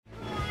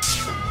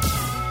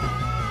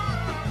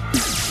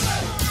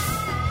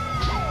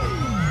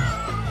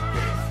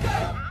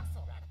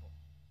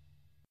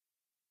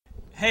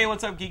Hey,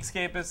 what's up,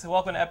 Geekscapists?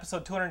 Welcome to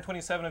episode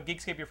 227 of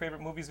Geekscape, your favorite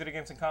movies, video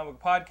games, and comic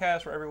book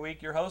podcast, where every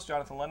week your host,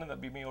 Jonathan London,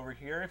 that'd be me over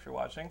here if you're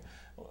watching,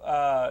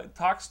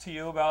 talks to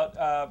you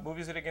about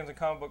movies, video games, and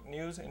comic book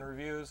news and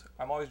reviews.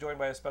 I'm always joined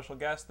by a special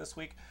guest this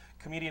week,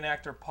 comedian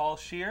actor Paul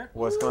Scheer.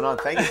 What's going on?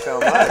 Thank you so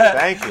much.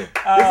 Thank you. This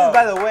is,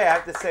 by the way, I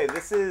have to say,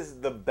 this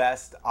is the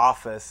best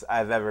office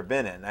I've ever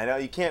been in. I know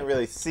you can't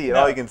really see it.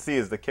 No. All you can see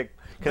is the kick.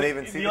 Can they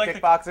even see the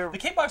kickboxer? The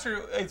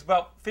kickboxer is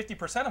about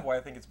 50% of why I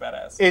think it's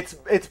badass.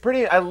 It's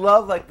pretty. I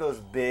love like those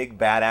big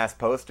badass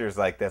posters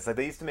like this. Like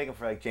they used to make them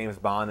for like James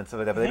Bond and stuff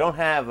like that, but they don't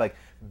have like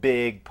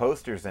big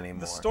posters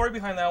anymore. The story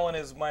behind that one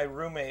is my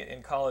roommate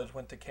in college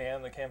went to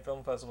Cannes. The Cannes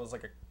Film Festival is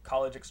like a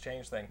college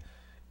exchange thing,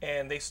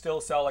 and they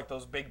still sell like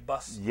those big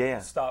bus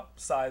stop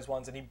size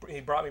ones. And he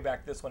brought me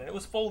back this one, and it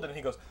was folded, and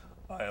he goes,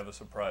 I have a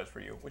surprise for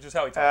you, which is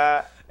how he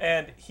talks.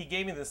 And he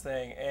gave me this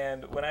thing,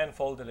 and when I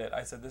unfolded it,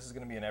 I said, this is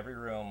going to be in every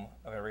room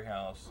of every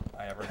house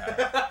I ever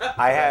have.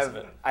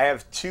 I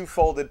have two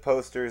folded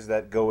posters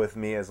that go with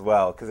me as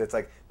well, because it's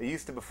like, they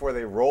used to, before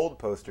they rolled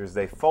posters,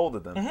 they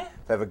folded them. So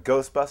I have a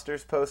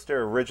Ghostbusters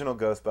poster, original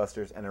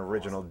Ghostbusters, and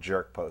original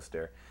Jerk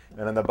poster.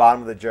 And on the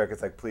bottom of the Jerk,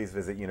 it's like, please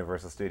visit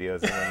Universal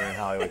Studios when you're in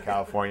Hollywood,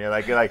 California.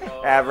 Like you're like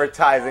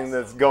advertising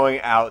that's going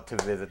out to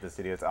visit the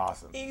studio. It's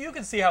awesome. You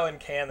can see how in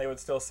Cannes they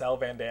would still sell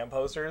Van Damme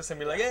posters and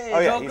be like, hey,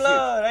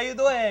 Jean-Claude, how you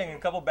doing? A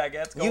couple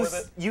baguettes go with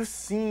it. You've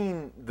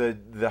seen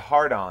the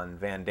hard-on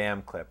Van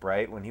Damme clip,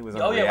 right? When he was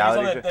on the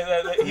reality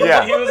show.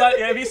 He was on,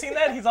 have you seen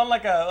that? He's on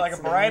like a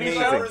variety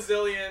show.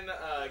 Brazilian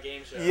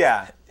game show.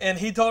 Yeah. And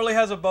he totally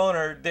has a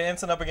boner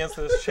dancing up against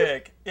this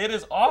chick. It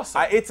is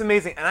awesome. It's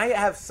amazing. And I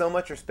have so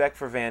much respect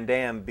for Van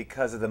Damme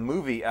because of the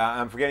movie.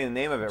 I'm forgetting the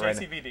name of it right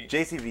now.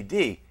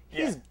 JCVD.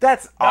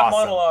 That's awesome. That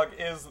monologue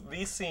is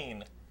the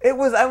scene. I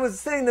was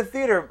sitting in the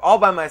theater all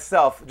by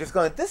myself, just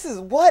going, this is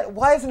what?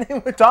 Why isn't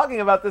anyone talking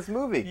about this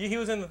movie? He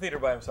was in the theater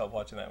by himself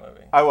watching that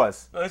movie. I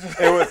was.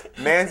 It was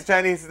Man's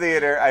Chinese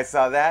Theater. I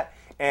saw that.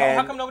 And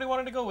how come nobody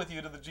wanted to go with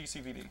you to the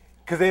GCVD?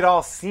 Because they'd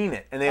all seen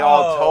it, and they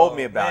all told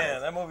me about it.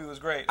 Man, that movie was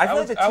great. I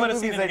would have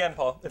seen it again,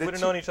 Paul. If we'd have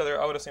known each other,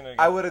 I would have seen it again.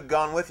 I would have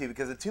gone with you,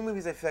 because the two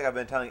movies I feel like I've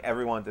been telling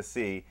everyone to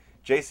see,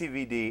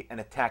 JCVD and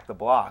Attack the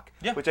Block,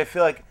 which I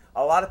feel like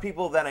a lot of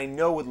people that I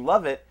know would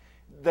love it,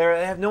 they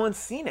have no one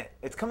seen it.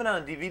 It's coming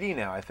out on DVD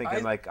now, I think,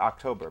 in like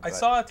October. I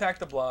saw Attack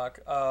the Block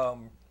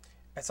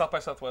at South by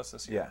Southwest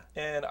this year,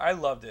 and I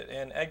loved it.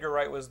 And Edgar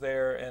Wright was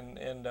there,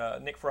 and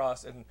Nick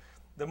Frost, and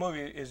the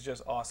movie is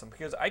just awesome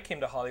because I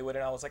came to Hollywood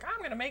and I was like, I'm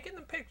going to make it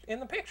in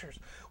the pictures.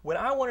 When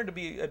I wanted to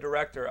be a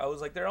director, I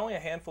was like, there are only a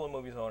handful of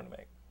movies I wanted to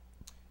make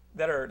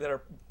that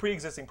are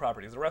pre-existing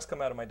properties. The rest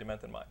come out of my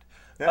demented mind.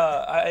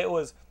 It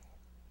was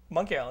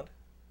Monkey Island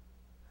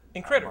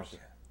and Critters.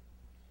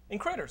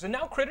 And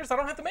now Critters, I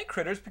don't have to make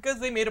Critters because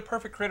they made a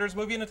perfect Critters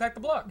movie in Attack the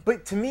Block.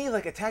 But to me,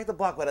 like Attack the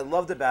Block, what I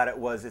loved about it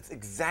was it's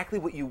exactly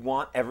what you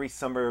want every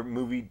summer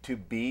movie to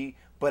be,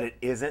 but it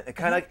isn't. It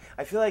kind of like,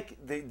 I feel like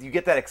you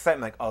get that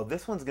excitement, like, oh,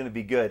 this one's going to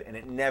be good, and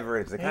it never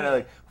is. It kind of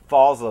like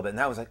falls a little bit, and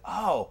I was like,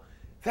 oh,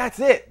 that's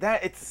it.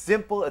 It's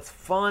simple, it's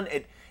fun,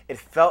 it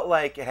felt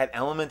like it had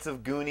elements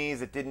of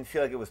Goonies. It didn't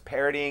feel like it was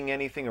parodying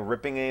anything or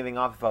ripping anything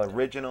off. It felt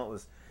original. It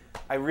was,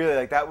 I really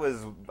like that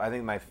was, I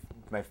think, my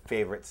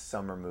favorite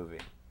summer movie.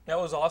 That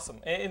was awesome,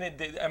 and it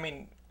did. I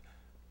mean,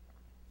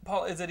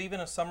 Paul, is it even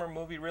a summer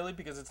movie really?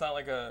 Because it's not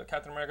like a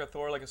Captain America,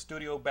 Thor, like a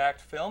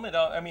studio-backed film. It's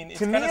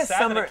kind of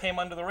sad that it came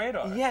under the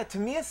radar. Yeah, to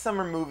me, a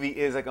summer movie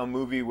is like a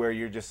movie where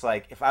you're just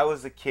like, if I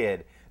was a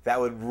kid, that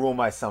would rule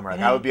my summer. Like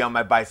I would be on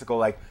my bicycle,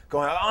 like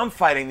going, I'm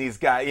fighting these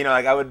guys. You know,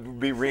 like I would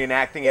be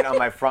reenacting it on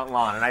my front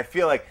lawn, and I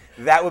feel like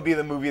that would be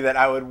the movie that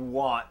I would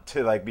want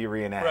to like be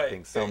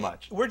reenacting so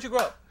much. Where'd you grow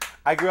up?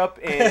 I grew up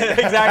in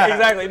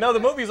exactly. No, the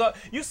movie's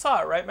you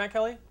saw it, right, Matt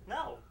Kelly?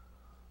 No.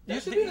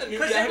 Have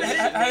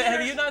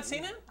you not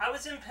seen it? I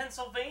was in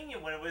Pennsylvania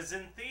when it was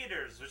in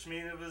theaters, which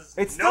means it was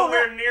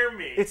nowhere nowhere near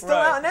me. It's still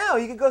out now.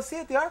 You can go see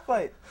it at the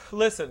ArcLight.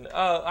 Listen,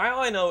 all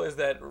I know is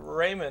that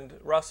Raymond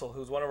Russell,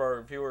 who's one of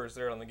our viewers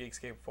there on the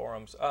Geekscape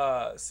forums,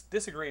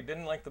 disagreed,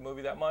 didn't like the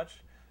movie that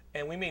much,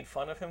 and we made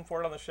fun of him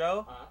for it on the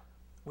show.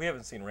 We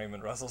haven't seen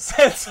Raymond Russell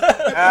since.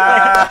 Arguing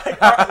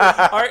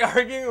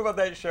about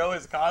that show,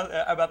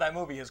 about that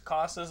movie, has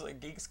cost us a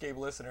Geekscape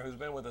listener who's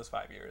been with us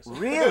 5 years.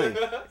 Really?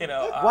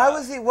 Why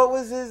was he? What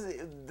was his?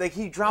 Like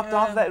he dropped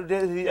off that?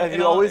 Have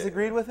you always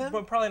agreed with him?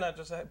 But probably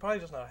just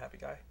not a happy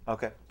guy.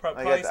 Okay.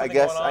 I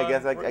guess I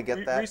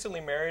get that.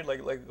 Recently married,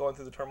 like going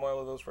through the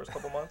turmoil of those first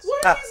couple months.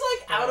 What if he's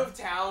like out of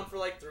town for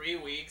like 3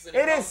 weeks? And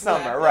it is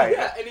summer, right?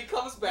 Yeah, and he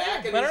comes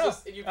back and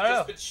you've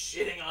just been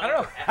shitting on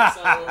him.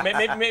 I don't know.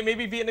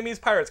 Maybe Vietnamese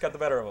pirates got the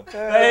better of him.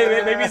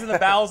 Maybe he's in the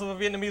bowels of a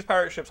Vietnamese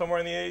pirate ship somewhere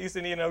in the East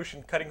Indian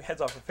Ocean, cutting heads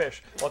off of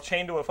fish while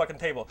chained to a fucking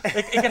table.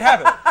 It can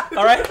happen.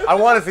 All right. I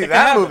want to see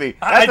that movie.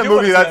 That's the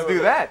movie that's do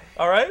that.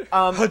 All right.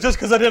 Just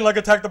because I didn't like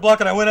Attack the Block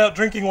and I went out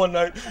drinking one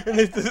night and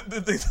they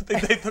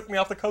took me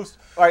off the coast.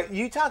 All right.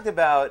 You talked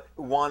about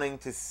wanting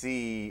to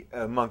see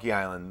a Monkey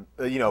Island,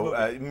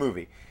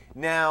 movie.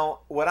 Now,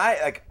 what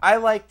I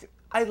liked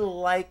I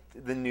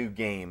liked the new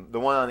game, the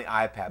one on the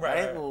iPad, but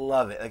I didn't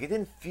love it. Like, it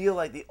didn't feel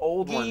like the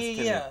old ones to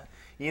me.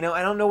 You know,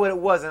 I don't know what it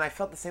was, and I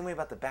felt the same way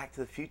about the Back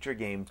to the Future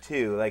game,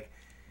 too. Like,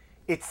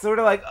 it's sort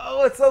of like,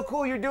 oh, it's so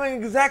cool, you're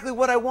doing exactly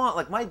what I want.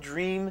 Like, my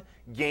dream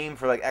game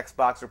for, like,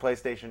 Xbox or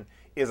PlayStation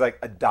is, like,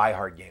 a Die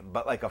Hard game,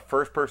 but, like, a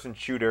first-person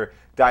shooter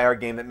Die Hard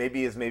game that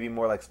is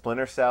more like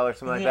Splinter Cell or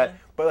something like that.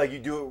 But, like, you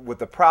do it with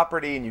the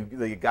property, and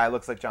the guy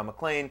looks like John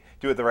McClane,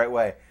 do it the right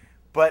way.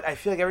 But I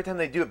feel like every time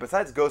they do it,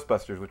 besides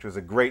Ghostbusters, which was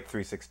a great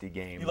 360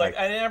 game. I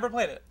never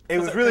played it. It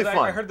was really fun.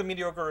 I heard the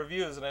mediocre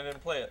reviews, and I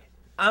didn't play it.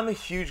 I'm a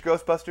huge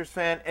Ghostbusters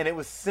fan, and it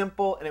was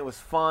simple, and it was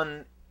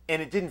fun, and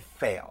it didn't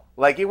fail.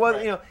 Like, it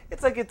wasn't, you know,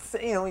 it's like you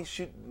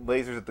shoot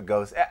lasers at the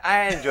ghosts.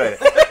 I enjoyed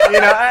it. You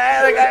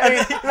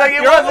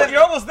know,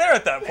 you're almost there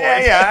at that point.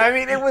 Yeah. I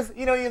mean, it was,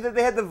 you know,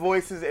 they had the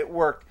voices, it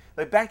worked.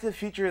 Like, Back to the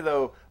Future,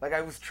 though, like,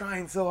 I was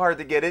trying so hard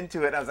to get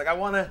into it. I was like, I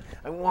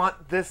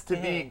want this to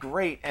be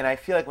great. And I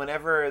feel like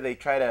whenever they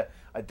try to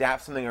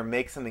adapt something or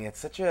make something, it's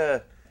such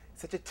a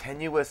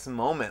tenuous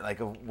moment, like,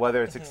 of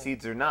whether it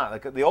succeeds or not.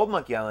 Like, the old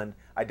Monkey Island,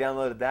 I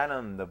downloaded that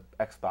on the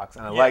Xbox,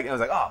 and I was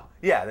like, oh,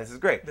 yeah, this is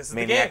great. This is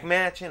Maniac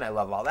Mansion, I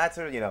love all that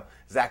sort of, you know,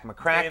 Zach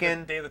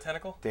McCracken. Day of the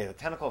Tentacle? Day of the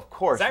Tentacle, of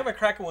course. Zach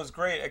McCracken was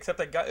great, except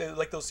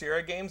like those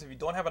Sierra games, if you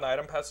don't have an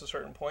item past a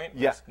certain point,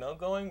 there's no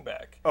going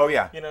back. Oh,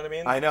 yeah. You know what I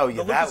mean? I know.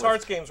 The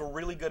LucasArts games were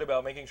really good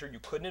about making sure you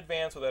couldn't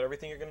advance without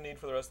everything you're going to need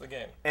for the rest of the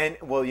game. And,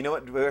 well, you know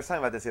what? We were talking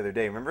about this the other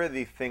day. Remember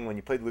the thing when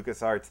you played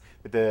LucasArts,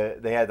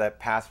 they had that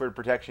password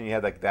protection? You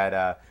had, like,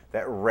 that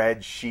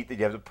red sheet that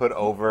you have to put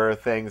over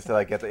things to,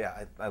 like, get the...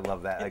 Yeah, I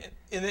love that. Like,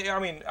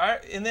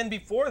 and then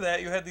before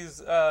that, you had these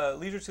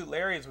Leisure Suit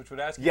Larrys, which would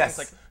ask you things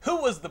like,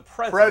 who was the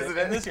president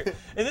in this year?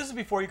 And this is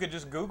before you could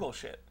just Google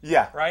shit.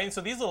 Yeah. Right? And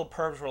so these little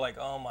pervs were like,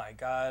 oh my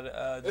God,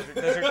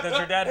 does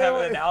your dad have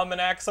an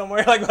almanac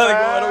somewhere? Like, what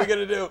are we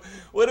going to do?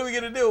 What are we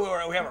going to do?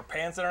 We have our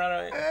pants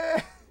around.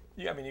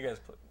 Yeah, I mean, you guys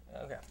put...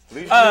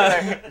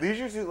 Okay.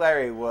 Leisure Suit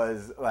Larry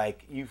was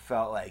like, you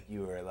felt like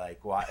you were like,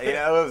 you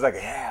know, it was like,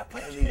 yeah,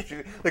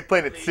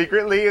 playing it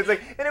secretly. It's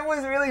like, and it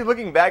was really,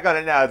 looking back on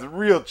it now, it's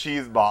real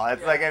cheeseball.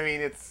 It's like, I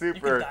mean, it's super.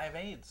 You could die of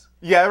AIDS.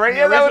 Yeah, right.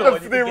 Yeah, that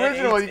was the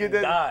original one. You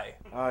could die.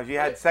 If you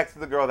had sex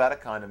with a girl without a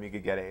condom, you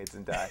could get AIDS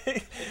and die.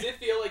 It did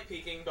feel like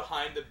peeking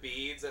behind the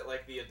beads at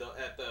like the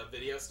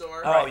video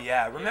store. Oh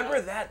yeah,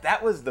 remember that?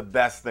 That was the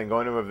best thing,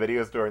 going to a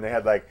video store and they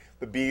had like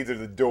the beads or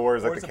the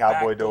doors, like the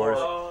cowboy doors.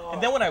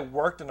 And then when I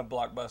worked in a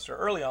Blockbuster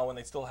early on, when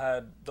they still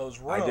had those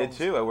rooms, I did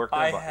too. I worked.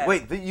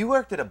 Wait, you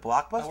worked at a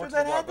Blockbuster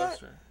that had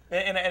that?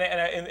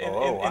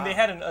 And they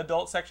had an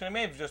adult section. It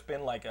may have just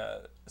been like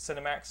a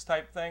Cinemax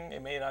type thing.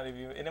 It may not have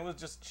even, and it was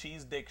just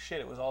cheese dick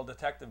shit. It was all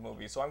detective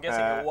movies. So I'm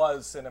guessing it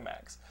was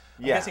Cinemax.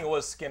 I'm guessing it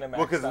was Skinemax.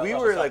 Well, because we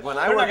were like, when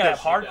I worked at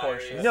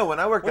hardcore shit. No, when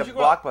I worked at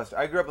Blockbuster,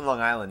 I grew up in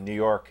Long Island, New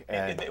York.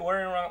 And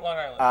where in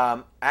Long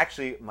Island?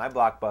 Actually, my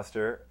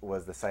Blockbuster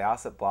was the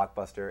Syosset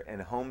Blockbuster,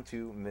 and home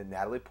to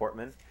Natalie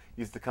Portman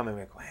used to come and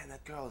be like, man,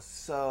 that girl is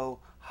so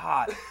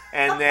hot.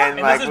 And then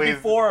and this is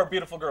before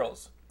Beautiful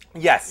Girls.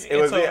 Yes, it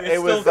was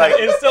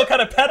still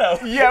kind of pedo.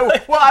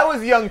 Yeah, well, I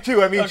was young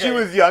too. I mean, she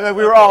was young. Like,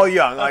 we were all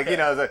young. Like, you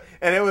know,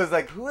 and it was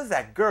like, who is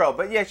that girl?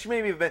 But yeah, she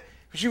maybe have been.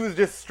 She was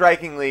just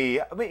strikingly.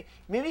 I mean,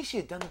 maybe she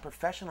had done The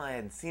Professional. I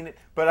hadn't seen it,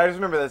 but I just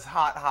remember this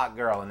hot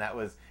girl, and that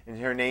was in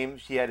her name.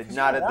 She had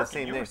nodded the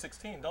same name. You were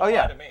 16. Don't lie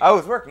to me. I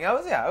was working. I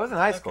was in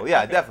high school.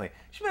 Yeah, definitely.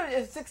 She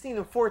maybe 16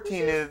 and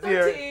 14 is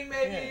 13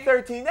 maybe.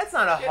 13. That's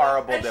not a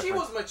horrible difference. And she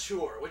was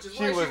mature, which is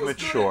she why was she was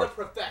mature. good in The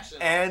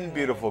Professional. And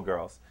Beautiful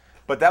Girls.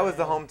 But that was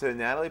the home to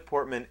Natalie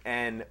Portman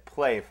and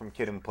Play from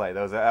Kid and Play.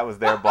 That was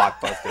their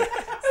Blockbuster.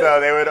 So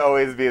they would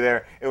always be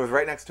there. It was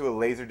right next to a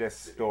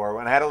Laserdisc store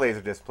when I had a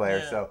Laserdisc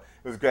player. So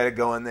it was great to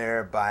go in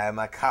there, buy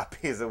my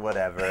copies of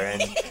whatever.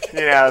 And,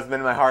 you know, I was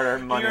spending my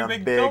hard-earned money on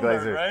big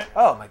laser. Right?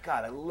 Oh, my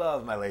God. I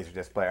love my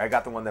Laserdisc player. I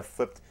got the one that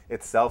flipped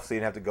itself so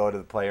you didn't have to go to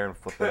the player and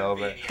flip it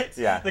over.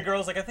 Yeah. The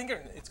girl's like, I think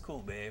it's cool,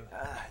 babe.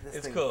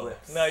 It's cool.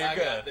 Flips. No, you're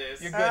good.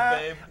 You're good,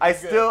 babe. I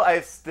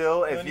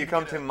still, if you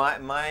come to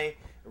my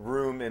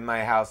room in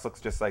my house looks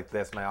just like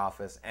this, my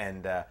office,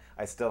 and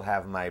I still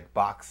have my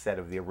box set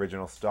of the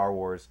original Star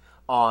Wars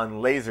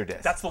on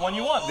Laserdisc. That's the one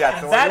you want.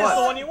 That is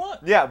the one you want.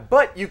 Yeah,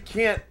 but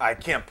I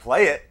can't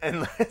play it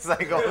unless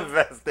I go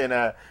invest in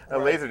a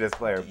Laserdisc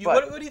player.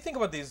 What do you think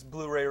about these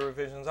Blu-ray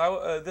revisions?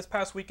 This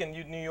past weekend,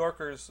 you New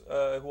Yorkers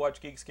who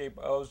watch Geekscape,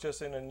 I was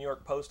just in a New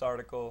York Post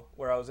article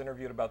where I was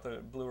interviewed about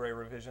the Blu-ray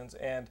revisions,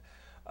 and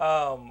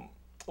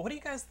what do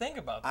you guys think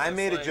about this? I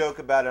made a joke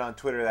about it on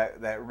Twitter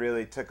that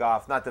really took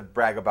off. Not to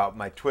brag about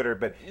my Twitter,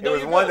 but it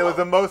was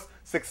the most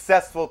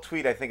successful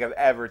tweet I think I've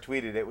ever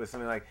tweeted. It was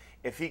something like,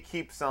 if he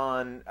keeps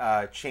on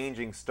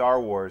changing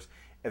Star Wars,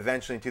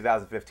 eventually in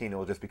 2015 it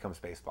will just become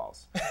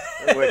Spaceballs.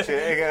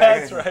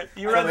 That's right.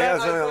 You read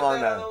that? Something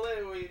along that.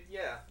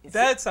 Yeah.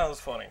 That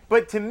sounds funny.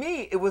 But to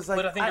me, it was like.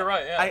 But I think you're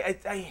right. Yeah. I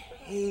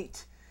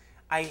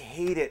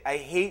hate it. I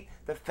hate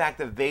the fact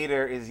that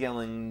Vader is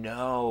yelling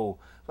no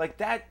like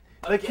that.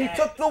 Like, he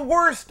took the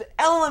worst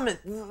element.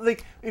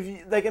 Like,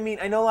 I mean,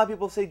 I know a lot of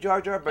people say Jar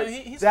Jar, but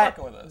he's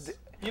fucking with us.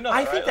 You know,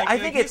 I that, think right? I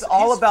think it's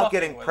all about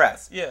getting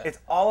press. Yeah. It's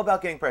all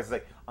about getting press. It's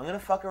like, I'm gonna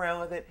fuck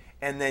around with it,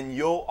 and then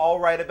you'll all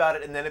write about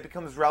it, and then it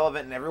becomes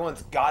relevant, and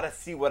everyone's gotta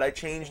see what I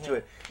changed to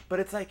it. But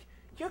it's like,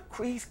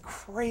 he's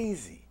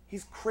crazy.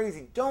 He's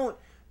crazy. Don't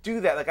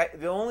do that. Like,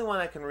 the only one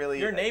I can really...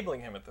 You're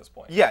enabling him at this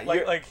point. Yeah.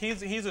 Like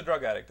he's a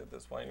drug addict at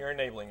this point. You're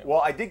enabling him.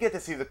 Well, I did get to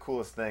see the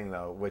coolest thing,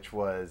 though, which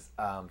was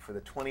for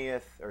the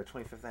 20th or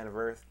 25th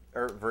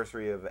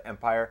anniversary of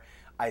Empire,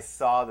 I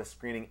saw the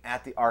screening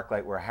at the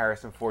ArcLight where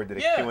Harrison Ford did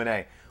a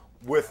Q&A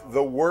with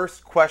the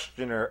worst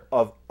questioner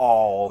of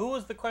all. Who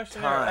was the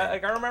questioner? time.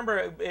 I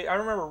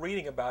remember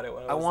reading about it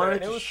when I was wanted there.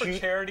 And to it was for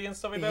charity and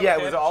stuff like that. Yeah,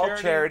 it was all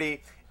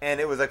charity, and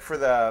it was like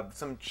for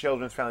some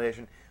children's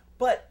foundation.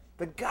 But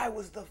the guy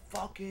was the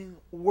fucking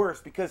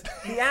worst because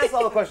he asked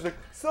all the questions like,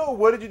 so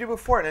what did you do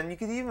before? And you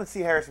could even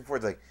see Harrison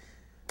Ford's like,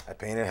 I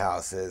painted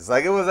houses.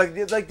 Like, it was like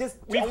this.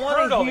 I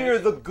want to hear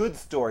the good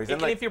stories. And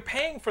like, if you're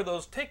paying for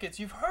those tickets,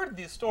 you've heard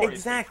these stories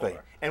exactly.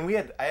 before. And we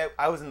had,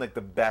 I was in like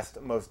the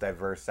best, most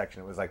diverse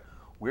section. It was like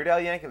Weird Al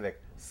Yankovic,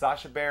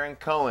 Sacha Baron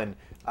Cohen,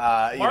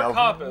 Mark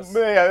Hoppus.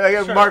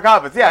 Yeah, Sure. Mark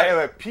Hoppus. Yeah, Right.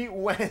 like Pete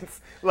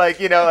Wentz. Like,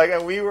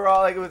 and we were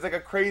all like, it was like a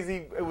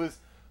crazy. It was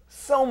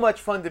so much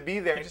fun to be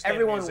there. just named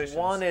Everyone musicians.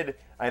 wanted.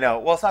 I know.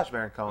 Well, Sacha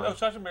Baron Cohen. Oh,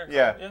 Sacha Baron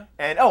Yeah. Cohen,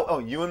 yeah.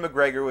 And Ewan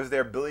McGregor was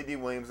there. Billy D.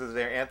 Williams was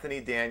there. Anthony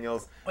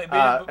Daniels. Wait,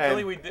 and-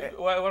 Billy,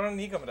 why don't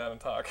he come down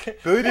and talk?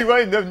 Billy D.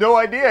 Williams, no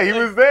idea. He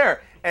was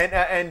there.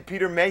 And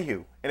Peter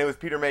Mayhew. And it was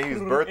Peter Mayhew's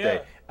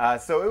birthday.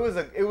 So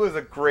it was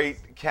a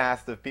great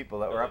cast of people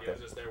that were up He there.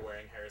 was just there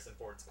wearing Harrison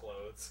Ford's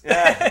clothes.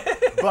 Yeah.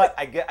 But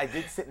I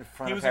did sit in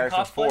front He of was in Harrison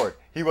cosplay? Ford.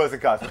 He was in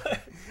cosplay.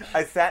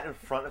 I sat in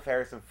front of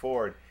Harrison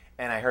Ford,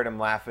 and I heard him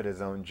laugh at his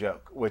own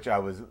joke, which I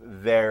was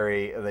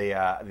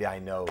the I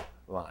know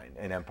line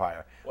in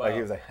Empire. Wow. Like,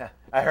 he was like,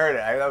 I heard it.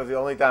 That was the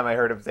only time I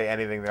heard him say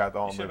anything throughout the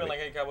whole You should movie. have been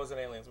like, hey, Cowboys and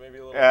Aliens, maybe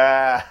a little.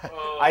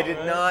 I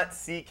did not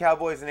see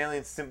Cowboys and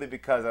Aliens simply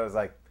because I was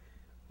like,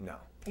 no.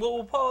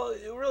 Well, Paul,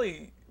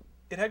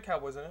 it had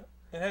cowboys in it.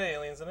 It had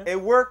aliens in it.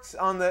 It works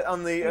on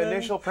the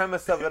initial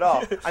premise of it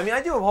all. I mean,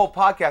 I do a whole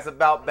podcast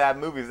about bad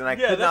movies, and I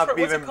could not what's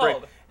even it bring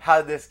called? How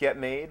Did This Get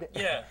Made?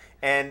 Yeah.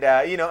 And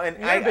You're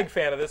a big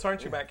fan of this,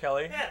 aren't you, Matt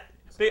Kelly?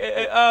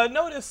 Yeah.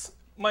 Notice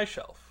my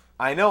shelf.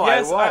 I know.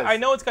 Yes, I was. I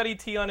know it's got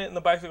ET on it and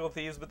the Bicycle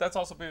Thieves, but that's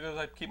also because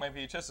I keep my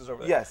VHSs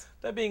over there. Yes.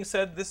 That being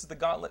said, this is the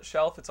Gauntlet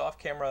shelf. It's off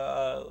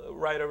camera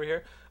right over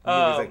here.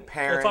 Movies like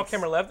Parents. It's off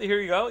camera left. Here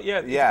you go.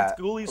 Yeah. Yeah.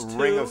 It's Ghoulies 2.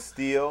 Ring of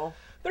Steel.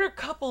 There are a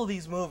couple of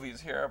these movies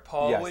here,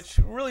 Paul, Yes. which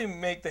really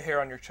make the hair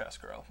on your chest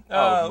grow.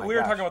 Oh, my we were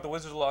gosh. talking about the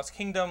Wizards of the Lost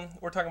Kingdom.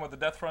 We're talking about the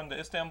Death Run to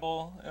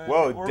Istanbul.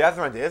 Whoa, Death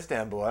Run to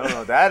Istanbul. I don't know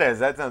what that is.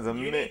 That sounds You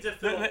need amazing. to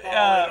fill Paul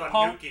in on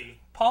Paul, Nuki.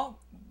 Paul,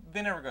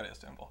 they never go to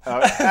Istanbul.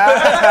 Oh.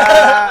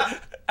 I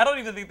don't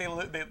even think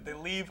they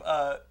leave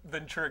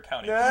Ventura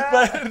County.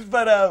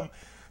 But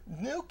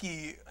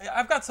Nuki,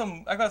 I got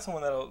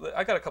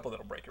a couple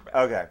that'll break your back.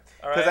 Okay.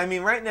 All Because, right? I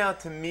mean, right now,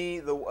 to me,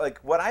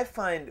 what I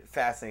find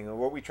fascinating, or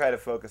what we try to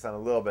focus on a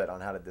little bit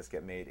on How Did This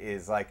Get Made,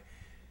 is, like,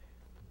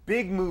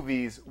 big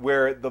movies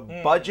where the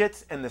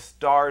budgets and the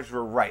stars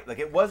were right. Like,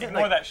 it wasn't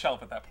Ignore like... that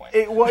shelf at that point.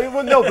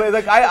 Well, no, but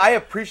like I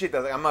appreciate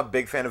that. Like, I'm a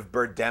big fan of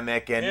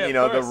Birdemic and Yeah,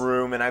 of The course.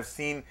 Room, and I've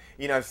seen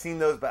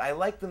those. But I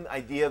like the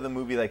idea of the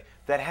movie like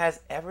that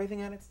has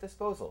everything at its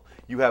disposal.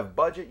 You have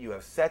budget, you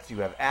have sets, you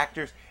have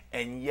actors,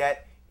 and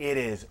yet it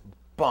is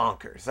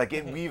bonkers. Like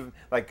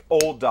like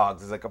Old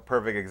Dogs is like a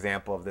perfect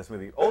example of this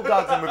movie. Old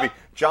Dogs is a movie.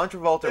 John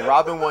Travolta,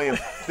 Robin Williams.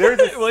 There's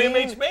a William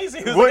scene- H.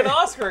 Macy, who's like an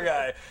Oscar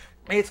guy.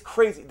 It's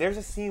crazy. There's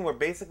a scene where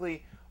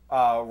basically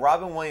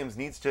Robin Williams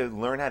needs to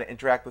learn how to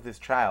interact with his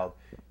child.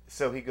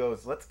 So he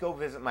goes, let's go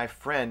visit my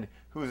friend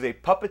who's a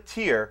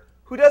puppeteer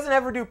who doesn't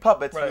ever do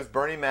puppets. Right. It was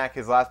Bernie Mac,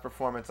 his last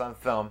performance on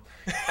film.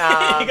 You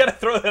gotta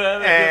throw that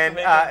out there. And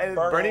just to make it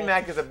burn Bernie old.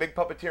 Mac is a big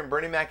puppeteer, and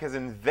Bernie Mac has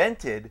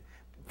invented...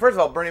 First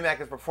of all, Bernie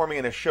Mac is performing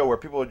in a show where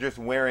people are just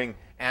wearing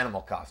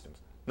animal costumes.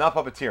 Not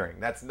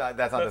puppeteering. That's not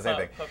the same not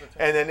thing. puppeteering.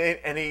 And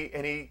then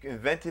he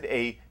invented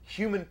a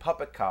human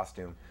puppet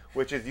costume,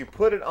 which is you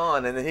put it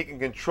on and then he can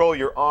control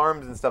your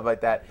arms and stuff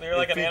like that. You're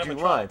like and an feed you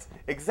animatronic. lines.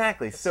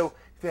 Exactly. So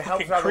to help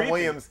fucking Robin creepy.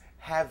 Williams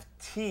have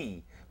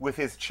tea with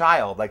his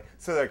child,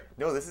 so they're like,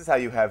 no, this is how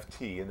you have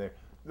tea, and they're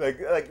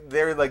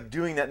like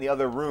doing that in the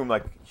other room,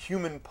 like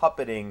human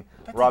puppeting.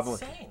 That's Robin.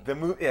 insane. The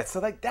movie, yeah.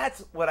 So like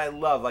that's what I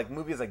love, like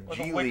movies like Or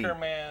the Geely, Wicker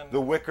Man. The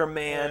Wicker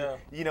Man.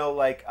 Yeah.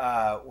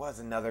 What was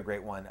another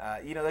great one?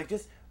 Like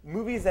just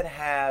movies that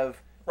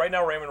have. Right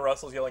now, Raymond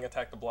Russell's yelling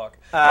 "Attack the Block."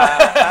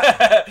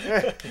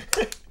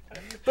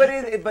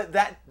 But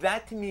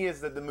that to me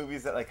is the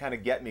movies that like kind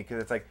of get me,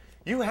 because it's like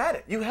you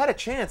had a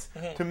chance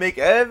to make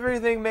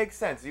everything make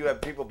sense. You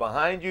had people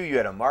behind you, you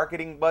had a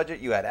marketing budget,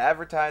 you had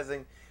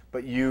advertising,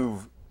 but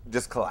you've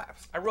just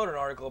collapsed. I wrote an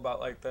article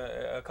about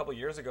a couple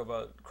years ago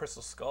about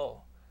Crystal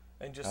Skull,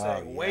 and just Oh,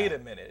 saying, yeah. wait a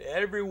minute,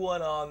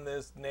 everyone on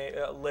this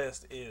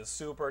list is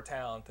super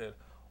talented.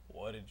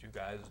 What did you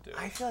guys do?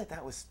 I feel like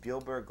that was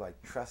Spielberg like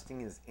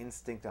trusting his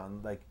instinct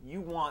on like, you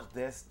want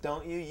this,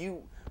 don't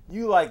you?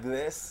 You like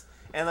this.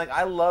 And like,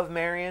 I love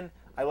Marion.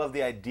 I love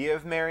the idea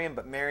of Marion,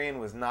 but Marion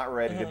was not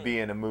ready to be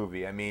in a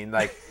movie. I mean,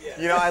 like,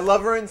 you know, I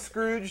love her in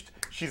Scrooged.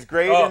 She's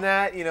great in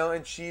that, you know,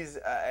 and she's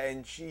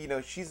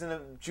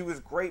she was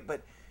great,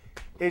 but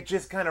it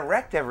just kind of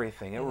wrecked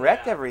everything. It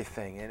wrecked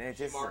everything, and it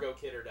just Margot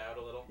kittered out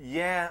a little.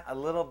 Yeah, a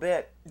little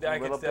bit. Yeah, I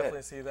can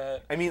definitely see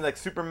that. I mean, like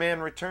Superman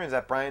Returns.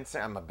 That Bryan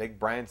Singer. I'm a big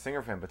Bryan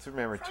Singer fan, but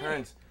Superman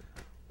Returns.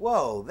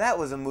 Whoa, that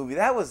was a movie.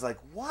 That was like,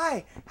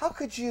 why? How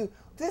could you?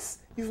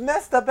 You've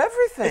messed up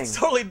everything. It's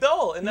totally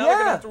dull, and now they're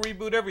gonna have to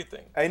reboot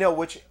everything. I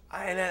know,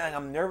 and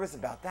I'm nervous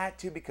about that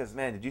too because,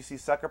 man, did you see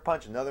Sucker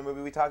Punch? Another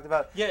movie we talked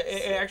about. Yeah,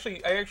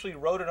 I actually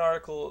wrote an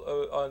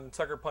article on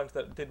Sucker Punch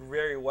that did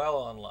very well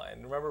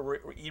online.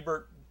 Remember,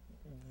 Ebert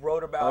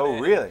wrote about it. Oh,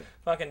 really?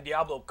 Fucking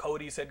Diablo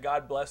Cody said,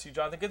 "God bless you,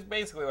 Jonathan." Because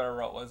basically what I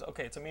wrote was,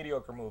 okay, it's a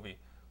mediocre movie.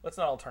 Let's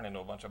not all turn into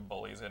a bunch of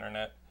bullies,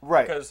 internet.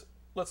 Right. Because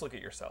let's look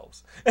at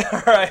yourselves.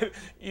 All right,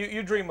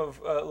 you dream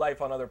of life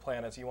on other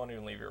planets. You won't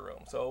even leave your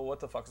room. So what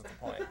the fuck's the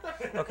point?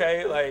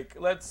 Okay, like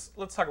let's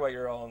talk about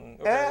your own.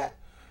 Okay?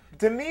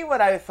 To me,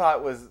 what I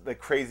thought was the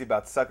crazy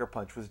about Sucker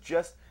Punch was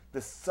just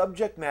the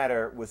subject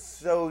matter was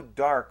so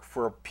dark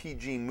for a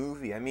PG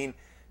movie. I mean,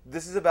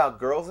 this is about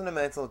girls in a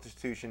mental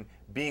institution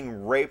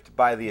being raped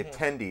by the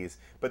attendees,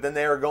 but then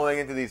they were going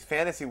into these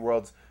fantasy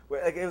worlds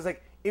where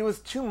it was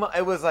too much.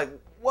 It was like,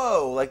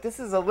 whoa, like this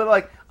is a little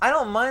like I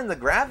don't mind the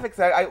graphics.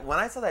 When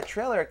I saw that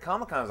trailer at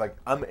Comic-Con, I was like,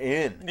 I'm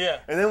in. Yeah.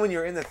 And then when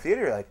you're in the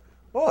theater, you're like,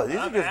 oh, these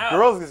are just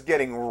girls just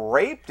getting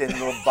raped and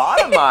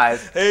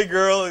lobotomized. Hey,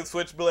 girl, it's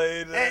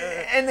Switchblade.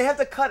 And they have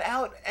to cut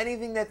out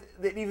anything that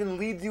even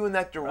leads you in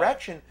that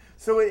direction. Right.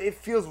 So it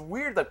feels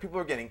weird. Like people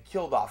are getting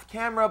killed off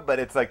camera, but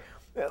it's like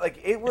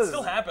it was. It's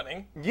still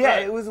happening. Yeah,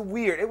 right. It was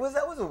weird.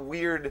 That was a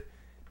weird.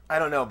 I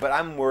don't know, but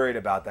I'm worried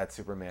about that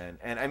Superman.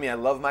 And I mean, I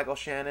love Michael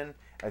Shannon.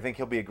 I think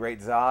he'll be a great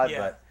Zod,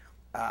 but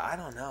I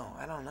don't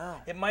know.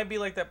 It might be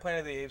like that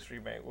Planet of the Apes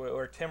remake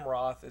where Tim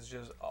Roth is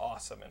just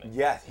awesome in it.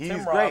 Yes, he's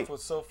Tim great. Roth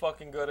was so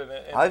fucking good in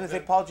it. I was going to say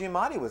Paul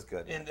Giamatti was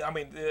good. And I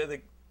mean,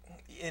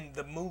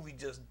 the movie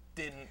just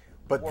didn't.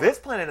 But this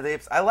Planet of the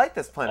Apes, I like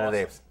this Planet of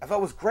the Apes. I thought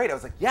it was great. I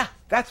was like, yeah,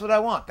 that's what I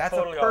want. That's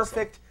totally a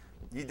perfect.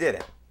 Awesome. You did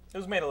it. It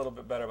was made a little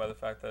bit better by the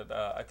fact that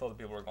I told the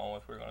people we were going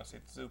to see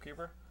the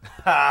Zookeeper.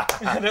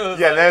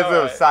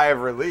 There's a sigh of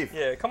relief.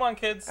 Yeah, come on,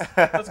 kids,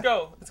 let's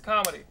go. It's a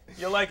comedy.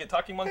 You'll like it.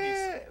 Talking monkeys.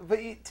 But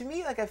to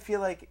me, like I feel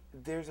like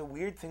there's a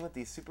weird thing with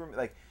these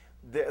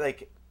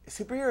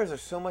superheroes are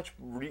so much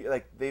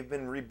they've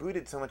been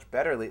rebooted so much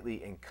better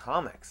lately in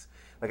comics.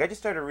 Like I just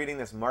started reading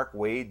this Mark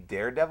Waid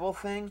Daredevil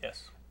thing.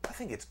 Yes. I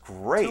think it's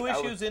great. 2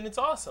 issues in, it's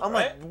awesome. I'm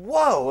right? like,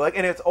 whoa! Like,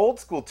 and it's old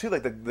school too.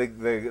 Like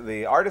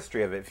the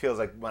artistry of it feels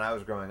like when I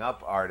was growing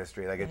up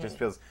artistry. Like it just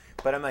feels.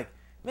 But I'm like,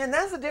 man,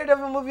 that's the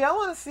Daredevil movie I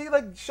want to see.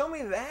 Like, show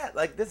me that.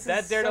 Like this.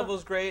 That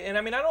Daredevil's great, and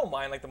I mean, I don't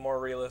mind like the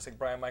more realistic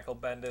Brian Michael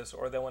Bendis,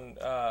 or then when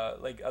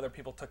like other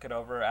people took it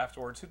over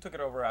afterwards. Who took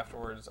it over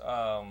afterwards?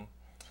 The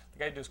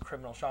guy who does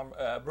Criminal, Sean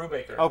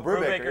Brubaker. Oh,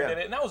 Brubaker did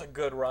it, and that was a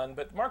good run.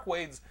 But Mark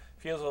Waid's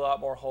feels a lot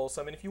more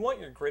wholesome. And if you want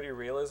your gritty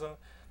realism,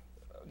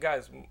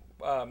 guys.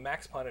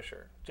 Max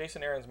Punisher.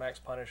 Jason Aaron's Max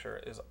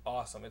Punisher is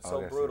awesome. It's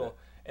so brutal.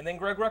 And then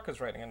Greg Rucka's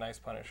writing a nice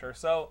Punisher.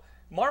 So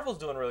Marvel's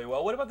doing really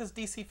well. What about this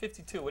DC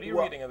 52? What are you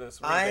reading of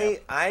this? I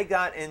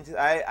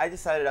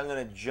decided I'm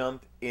going to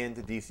jump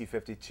into DC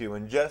 52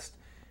 and I'm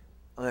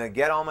going to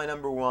get all my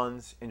number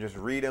ones and just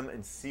read them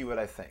and see what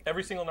I think.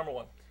 Every single number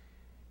one.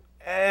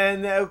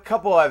 And a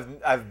couple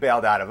I've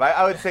bailed out of.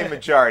 I would say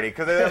majority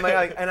because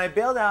and I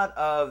bailed out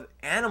of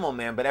Animal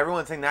Man, but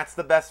everyone's saying that's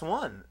the best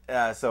one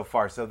so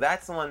far. So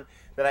that's the one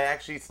that I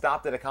actually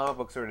stopped at a comic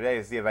book store today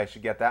to see if I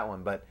should get that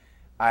one. But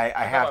I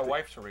have my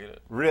wife to read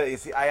it. Really, you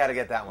see, I got to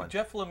get that one.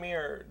 Jeff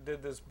Lemire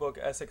did this book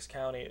Essex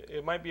County.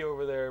 It might be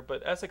over there,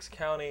 but Essex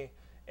County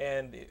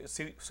and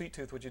Sweet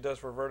Tooth, which he does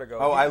for Vertigo.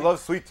 Oh, I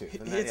love Sweet Tooth.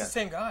 It's the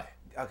same guy.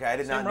 Okay, I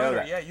did not know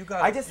that. Yeah, you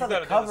got. I just saw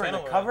the cover, and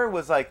the cover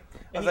was like.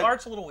 And the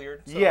art's a little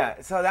weird. So.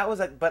 Yeah, so that was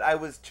like, but I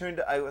was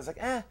like,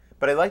 eh.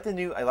 But I like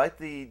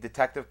the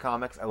Detective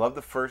Comics. I love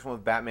the first one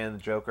with Batman and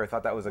the Joker. I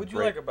thought that was What'd you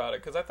like about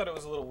it? Because I thought it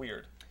was a little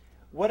weird.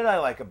 What did I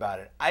like about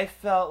it? I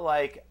felt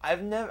like I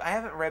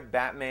haven't read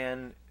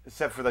Batman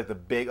except for like the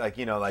big, like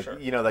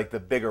like the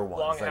bigger ones.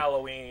 Long like,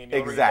 Halloween.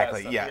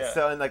 Exactly. Yeah.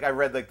 So and like I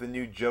read like the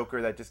new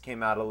Joker that just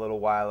came out a little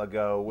while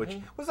ago, which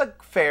was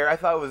like fair. I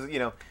thought it was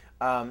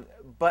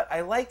but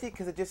I liked it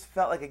because it just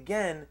felt like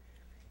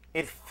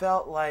it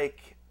felt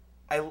like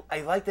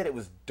I liked that it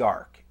was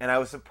dark, and I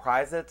was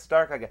surprised that it's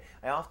dark. Like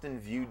I often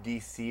view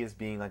DC as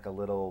being like a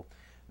little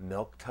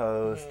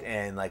milquetoast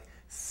and like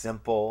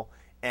simple.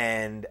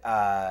 And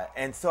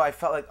so I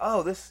felt like,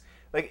 oh, this,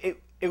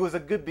 like, it was a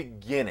good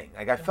beginning.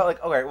 Like, I felt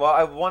like, okay, well,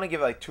 I want to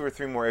give it, like, 2 or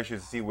 3 more issues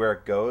to see where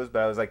it goes,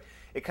 but I was like,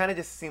 it kind of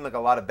just seemed like a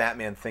lot of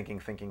Batman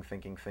thinking,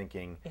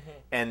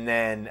 and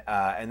then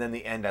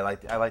the end. I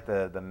like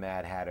the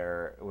Mad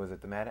Hatter. Was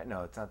it the Mad Hatter?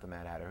 No, it's not the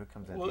Mad Hatter. Who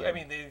comes in? Well, I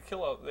mean,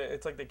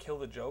 it's like they kill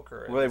the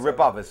Joker. Well, they rip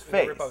off his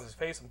face. They rip off his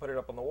face and put it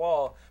up on the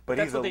wall. But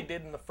that's what they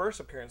did in the first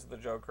appearance of the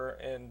Joker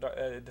in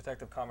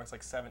Detective Comics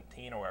like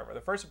 17 or whatever.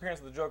 The first appearance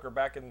of the Joker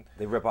back in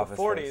they rip off the his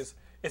 40s. Face.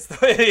 It's the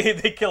way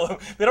they kill him.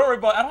 They don't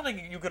rip off. I don't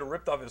think you could have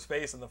ripped off his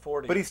face in the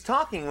 40s. But he's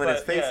talking when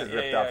his face is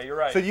ripped off. Yeah, you're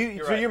right. So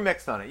you're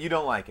mixed on it. You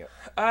don't like it.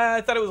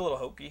 I thought it was a little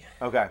hokey.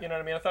 Okay. You know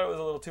what I mean? I thought it was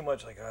a little too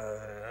much, like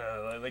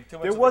too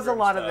much. There was a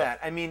lot of that.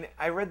 I mean,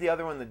 I read the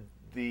other one,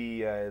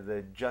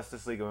 the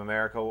Justice League of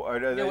America. What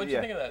did you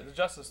think of that? The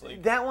Justice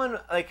League. That one,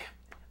 like,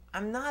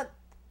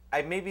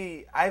 I've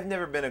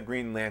never been a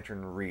Green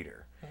Lantern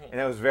reader. And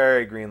it was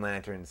very Green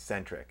Lantern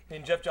centric. I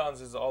mean, Jeff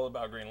Johns is all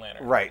about Green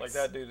Lantern. Right. Like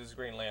that dude is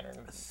Green Lantern.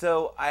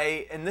 So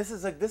this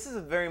is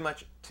very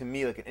much to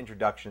me like an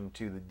introduction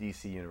to the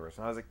DC universe.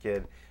 When I was a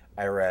kid,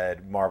 I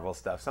read Marvel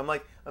stuff. So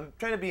I'm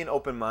trying to be an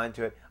open mind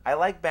to it. I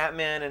like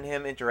Batman and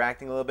him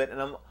interacting a little bit,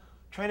 and I'm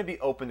trying to be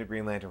open to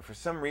Green Lantern. For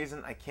some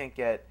reason, I can't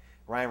get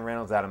Ryan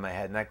Reynolds out of my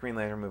head, and that Green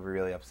Lantern movie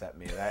really upset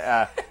me.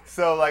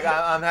 So like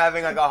I'm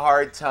having like a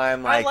hard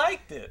time. Like, I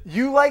liked it.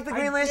 You liked the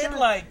Green Lantern? I did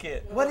like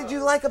it. What did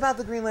you like about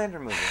the Green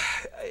Lantern movie?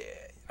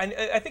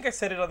 I think I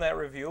said it on that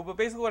review, but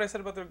basically what I said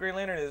about the Green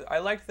Lantern is I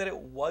liked that it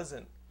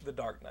wasn't the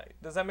Dark Knight.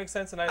 Does that make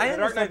sense? And the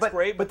Dark Knight's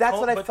great, but that's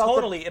what I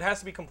felt. Tonally, it has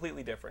to be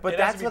completely different. But it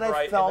that's has to be what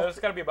bright, I felt. And it's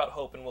got to be about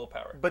hope and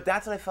willpower. But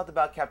that's what I felt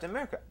about Captain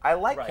America. I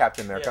like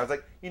Captain America. I was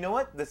like, you know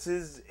what?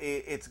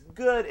 It's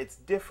good. It's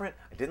different.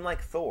 I didn't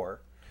like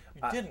Thor.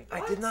 You didn't?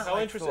 I did not How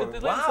like interesting.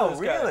 Thor. Wow,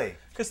 really?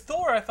 Because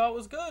Thor I thought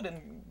was good,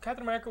 and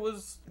Captain America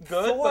was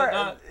good, Thor, but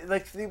not...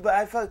 but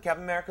I felt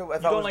Captain America, I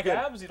thought was good. You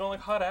don't like abs? You don't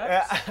like hot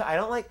abs?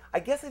 I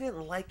guess I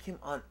didn't like him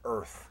on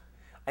Earth.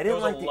 I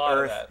didn't like the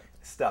Earth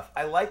stuff.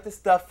 I like the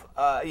stuff,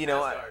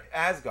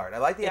 Asgard. I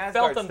like the Asgard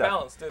stuff. It felt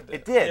unbalanced, didn't it?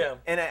 It did. Yeah.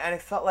 And I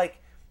felt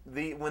like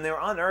when they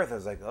were on Earth, I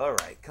was like, all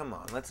right, come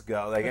on, let's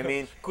go. Like, I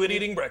mean... Quit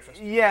eating breakfast.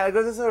 Yeah, it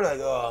was sort of like,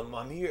 oh,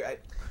 I'm here.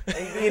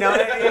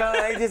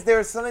 There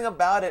was something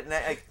about it, and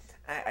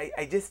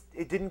I just,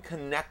 it didn't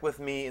connect with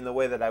me in the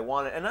way that I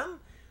wanted. And I'm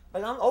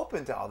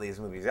open to all these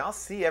movies. I'll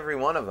see every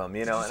one of them,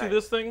 Did you see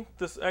this thing?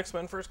 This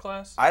X-Men First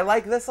Class? I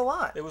like this a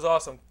lot. It was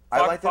awesome.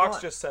 Fox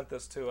just sent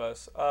this to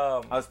us.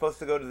 I was supposed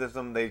to go to this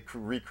one. They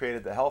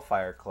recreated the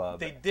Hellfire Club.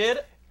 They did?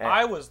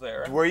 I was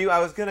there. Were you? I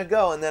was going to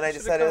go, and then I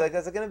decided, like,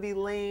 is it going to be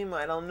lame?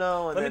 I don't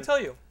know. And Let me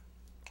tell you.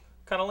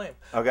 Kind of lame.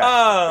 Okay.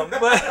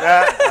 But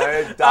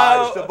I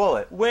dodged a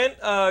bullet.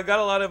 Got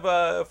a lot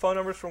of phone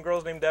numbers from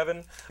girls named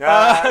Devin.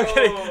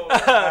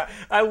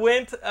 I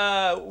went.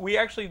 We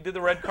actually did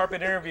the red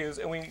carpet interviews,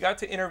 and we got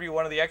to interview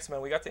one of the X-Men.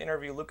 We got to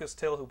interview Lucas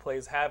Till, who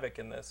plays Havoc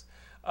in this.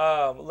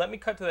 Let me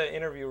cut to that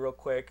interview real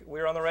quick.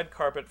 We were on the red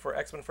carpet for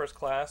X-Men First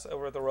Class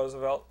over at the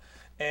Roosevelt,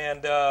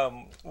 and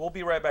we'll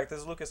be right back. This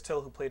is Lucas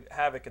Till, who played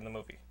Havoc in the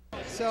movie.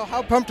 So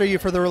how pumped are you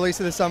for the release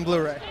of this on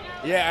Blu-ray?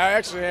 Yeah, I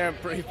actually am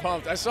pretty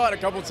pumped. I saw it a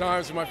couple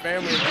times with my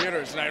family in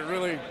theaters, and I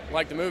really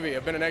liked the movie.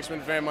 I've been an X-Men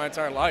fan my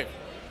entire life.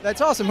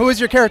 That's awesome. Who was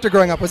your character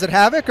growing up? Was it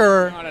Havoc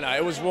or? No.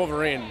 It was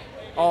Wolverine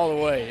all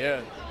the way,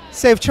 yeah.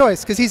 Safe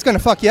choice, because he's going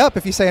to fuck you up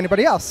if you say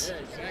anybody else. Yeah,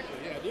 exactly.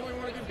 Yeah, the only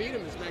one who can beat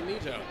him is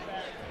Magneto.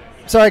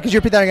 Sorry, could you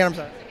repeat that again? I'm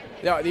sorry.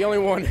 Yeah, the only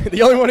one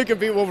who can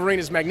beat Wolverine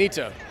is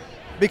Magneto.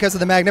 Because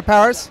of the magnet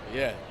powers?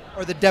 Yeah.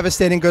 Or the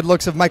devastating good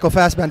looks of Michael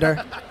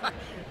Fassbender?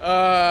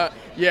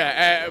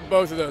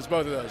 Both of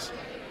those.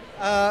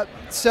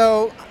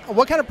 So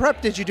what kind of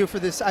prep did you do for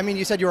this? I mean,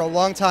 you said you're a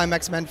longtime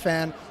X-Men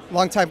fan,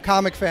 longtime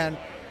comic fan.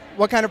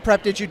 What kind of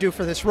prep did you do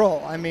for this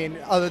role? I mean,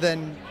 other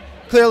than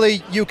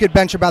clearly you could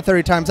bench about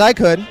 30 times I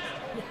could,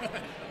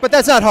 but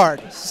that's not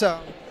hard. So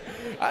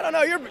I don't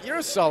know. You're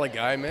a solid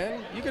guy,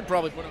 man. You could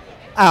probably put up.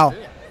 Ow.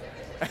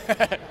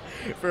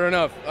 Fair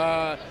enough.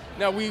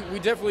 No, we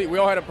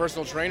all had a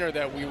personal trainer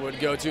that we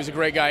would go to. He's a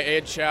great guy,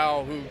 Ed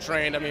Chow, who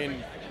trained,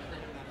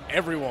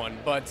 everyone.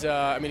 But,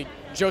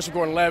 Joseph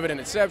Gordon-Levitt in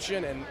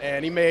Inception,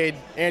 and he made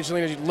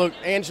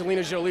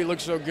Angelina Jolie look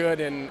so good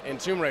in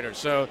Tomb Raider.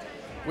 So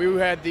we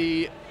had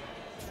the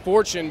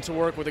fortune to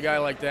work with a guy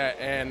like that,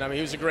 and,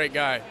 he was a great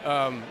guy,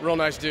 real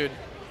nice dude,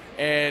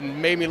 and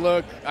made me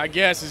look, I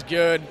guess, as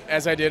good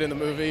as I did in the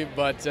movie.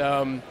 But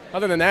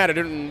other than that, I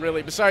didn't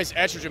really, besides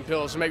estrogen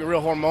pills to make me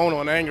real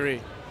hormonal and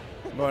angry.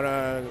 But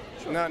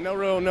no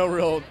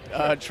real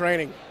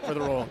training for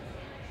the role.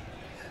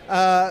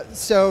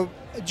 So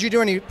did you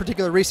do any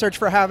particular research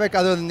for Havoc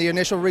other than the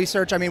initial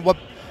research? I mean, what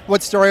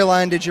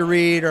storyline did you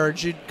read, or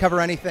did you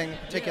cover anything in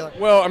particular?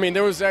 Well,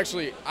 there was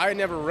actually, I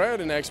never read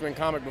an X-Men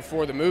comic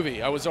before the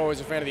movie. I was always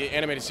a fan of the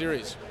animated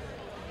series.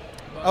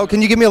 Oh,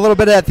 can you give me a little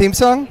bit of that theme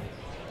song?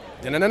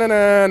 Yeah.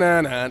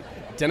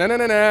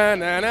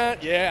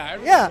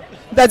 Yeah,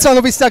 that song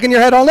will be stuck in your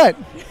head all night.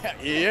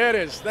 Yeah, it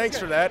is. Thanks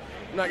for that.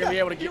 I'm not gonna be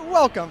able to get. You're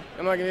welcome.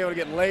 I'm not gonna be able to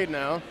get laid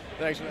now.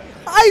 Thanks for that.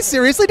 I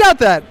seriously doubt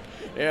that.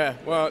 Yeah.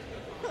 Well,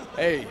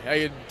 hey, how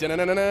you?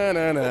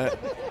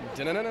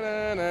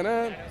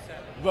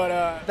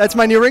 But that's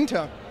my new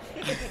ringtone.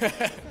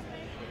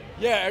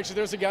 Yeah, actually,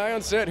 there's a guy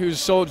on set whose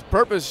sole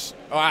purpose,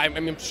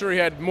 I'm sure he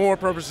had more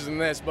purposes than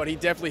this, but he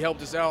definitely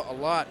helped us out a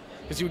lot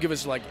because he would give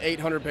us like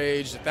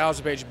 800-page,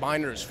 1,000-page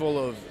binders full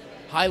of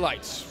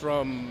highlights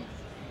from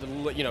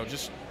the,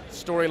 just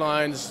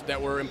storylines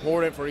that were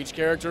important for each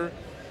character.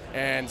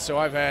 And so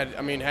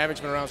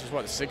Havoc's been around since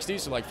what, the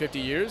 60s, so like 50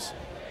 years.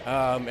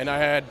 And I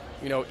had,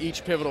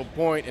 each pivotal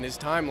point in his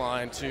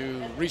timeline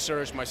to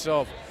research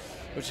myself,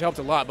 which helped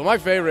a lot. But my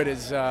favorite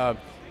is,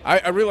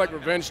 I really like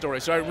revenge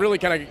stories, so I really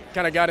kind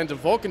of got into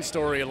Vulcan's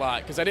story a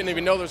lot because I didn't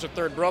even know there was a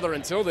third brother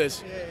until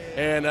this.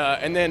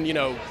 And then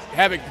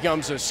Havoc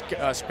becomes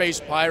a space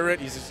pirate.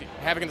 He's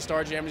Havoc in the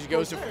Starjammers. He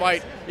goes to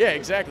fight. Yeah,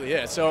 exactly.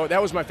 Yeah. So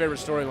that was my favorite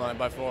storyline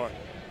by far.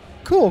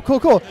 Cool.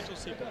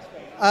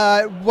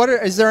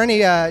 Is there any?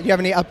 Do you have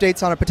any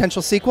updates on a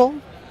potential sequel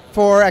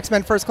for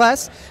X-Men First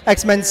Class,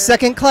 X-Men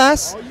Second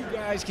Class? All you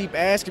guys keep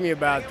asking me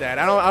about that.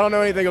 I don't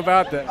know anything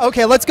about that.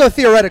 Okay, let's go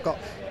theoretical.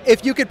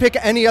 If you could pick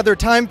any other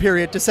time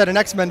period to set an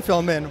X-Men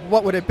film in,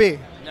 what would it be?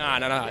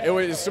 No. It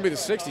would still be the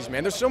 60s,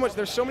 man.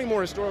 There's so many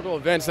more historical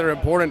events that are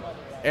important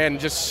and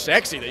just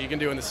sexy that you can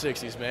do in the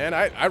 60s, man.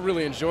 I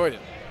really enjoyed it.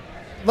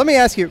 Let me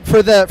ask you,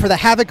 for the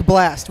Havoc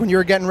blast, when you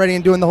were getting ready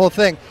and doing the whole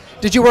thing,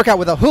 did you work out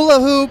with a hula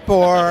hoop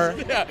or?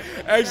 Yeah,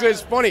 actually,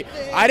 it's funny.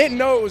 I didn't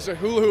know it was a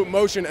hula hoop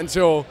motion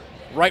until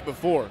right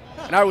before.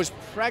 And I was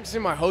practicing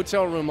in my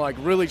hotel room, like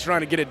really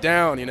trying to get it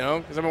down,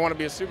 because I want to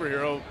be a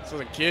superhero since I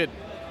was a kid.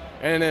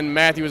 And then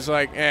Matthew was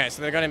like, yeah,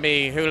 so they're going to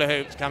be hula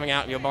hoops coming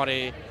out of your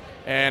body.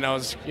 And I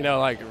was,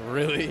 like,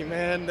 really,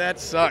 man, that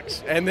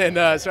sucks. And then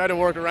so I had to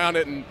work around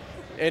it and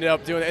ended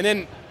up doing it. And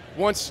then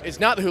once it's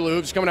not the hula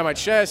hoops coming out my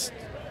chest,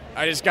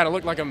 I just got to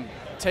look like I'm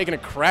taking a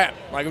crap.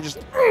 Like I'm just,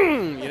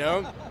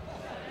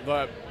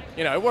 But,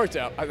 it worked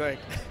out, I think.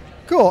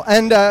 Cool.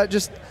 And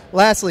just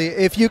lastly,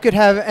 if you could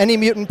have any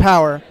mutant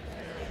power,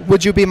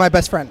 would you be my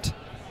best friend?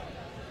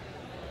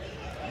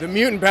 The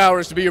mutant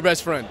power is to be your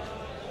best friend.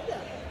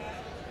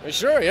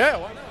 Sure, yeah,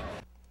 why not?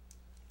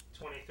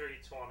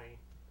 2320.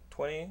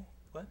 20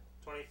 what?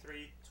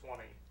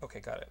 2320. Okay,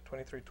 got it.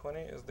 2320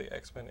 is the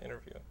X-Men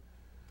interview.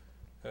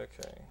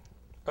 Okay.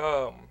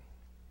 Cool.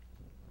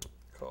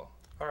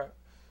 All right.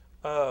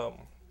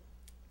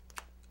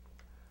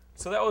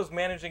 So that was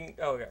managing.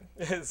 Oh, okay.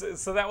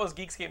 So that was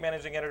Geekscape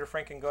managing editor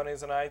Frank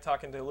Angones and I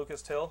talking to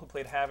Lucas Till, who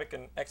played Havoc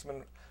in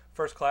X-Men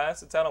First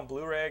Class. It's out on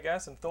Blu-ray, I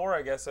guess, and Thor,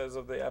 I guess, as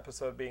of the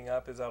episode being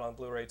up, is out on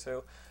Blu-ray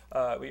too.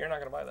 But you're not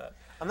gonna buy that.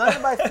 I'm not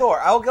gonna buy Thor.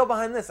 I will go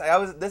behind this.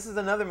 This is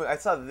another movie. I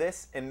saw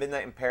this and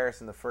Midnight in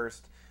Paris in the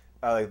first,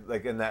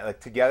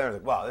 together. I was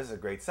like, wow, this is a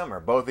great summer.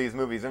 Both these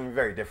movies,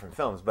 very different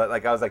films, but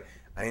I was like,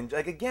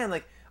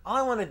 all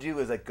I want to do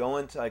is go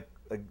into like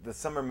the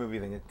summer movie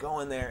thing,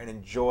 go in there and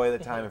enjoy the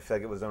time and feel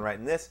like it was done right.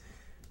 And this,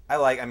 I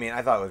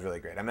thought it was really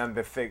great. I'm a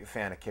big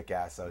fan of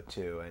Kick-Ass though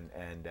too,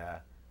 and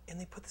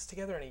they put this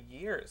together in a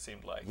year, it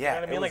seemed like. Yeah, you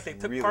know what I mean? Like they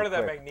took really part of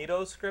that quick.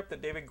 Magneto script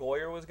that David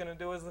Goyer was going to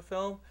do as the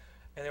film,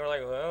 and they were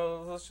like,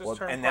 well, let's just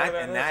turn and part of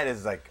that and that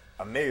is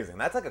amazing.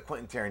 That's like a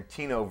Quentin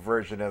Tarantino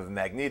version of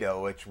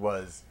Magneto, which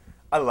was,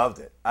 I loved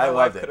it. My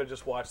wife could have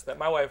just watched that.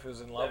 My wife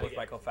is in love with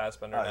Michael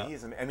Fassbender now.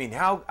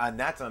 And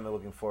that's what I'm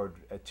looking forward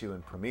to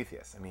in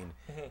Prometheus.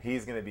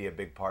 He's going to be a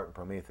big part in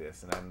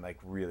Prometheus, and I'm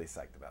really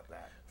psyched about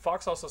that.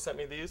 Fox also sent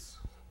me these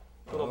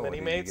little what mini did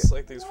you mates, get?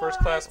 like these first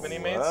class mini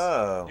mates.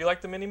 Whoa. Do you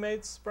like the mini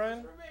mates,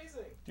 Brian? They're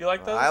amazing. Do you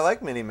like those? I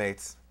like mini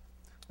mates.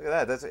 Look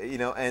at that. That's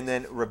and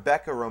then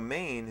Rebecca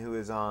Romaine, who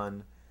is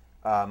on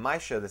my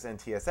show, this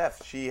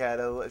NTSF, she has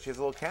a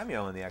little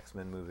cameo in the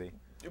X-Men movie.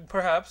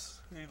 Perhaps.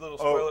 You little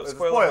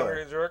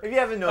spoiler jerk. If you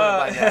haven't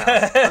known it by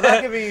now, I'm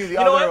not giving you the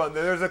other one.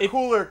 There's a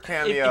cooler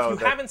cameo.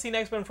 If you haven't seen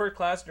X-Men First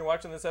Class and you're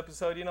watching this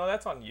episode,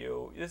 that's on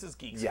you. This is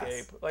Geekscape.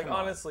 Yes,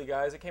 honestly,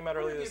 guys, it came out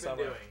earlier this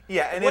summer.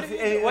 Yeah,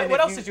 and what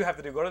else did you have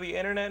to do? Go to the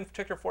internet and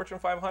check your Fortune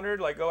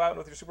 500? Like go out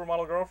with your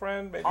supermodel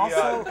girlfriend? Maybe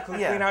also,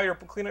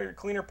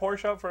 clean your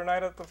Porsche up for a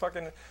night at the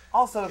fucking.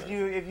 Also,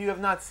 if you have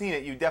not seen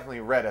it, you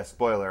definitely read a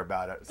spoiler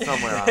about it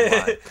somewhere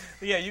online.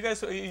 Yeah, you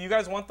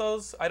guys want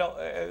those? I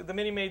don't. The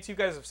mini mates, you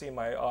guys have seen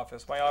my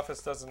office. My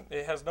office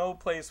it has no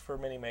place for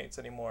mini mates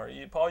anymore.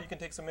 Paul, you can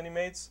take some mini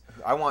mates.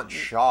 I want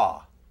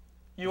Shaw.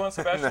 You want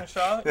Sebastian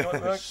Shaw? You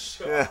want,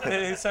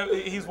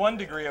 he's 1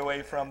 degree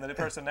away from the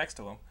person next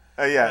to him.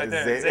 Yeah,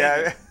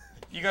 right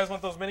You guys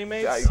want those mini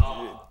mates?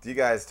 You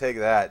guys take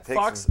that.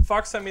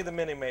 Fox sent me the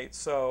mini mates,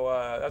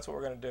 so that's what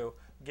we're gonna do.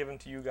 Give them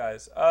to you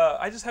guys.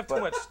 I just have too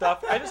much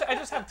stuff. I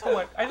just have too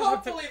much.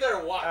 Hopefully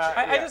they're watching.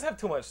 I just have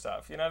too much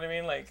stuff. You know what I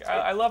mean? Like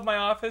I love my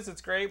office.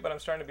 It's great, but I'm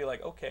starting to be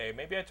like, okay,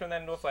 maybe I turn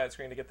that into a flat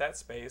screen to get that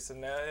space.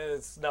 And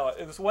it's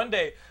one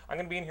day I'm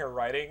gonna be in here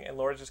writing, and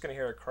Laura's just gonna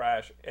hear a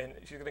crash, and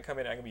she's gonna come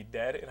in, and I'm gonna be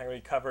dead, and I'm gonna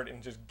be covered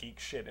in just geek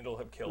shit, and it'll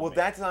have killed me. Well,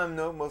 that's what I'm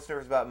most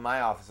nervous about in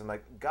my office. I'm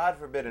like, God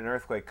forbid an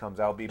earthquake comes,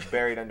 I'll be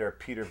buried under a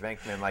Peter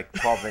Venkman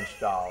 12-inch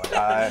doll.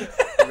 I'm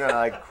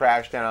gonna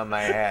crash down on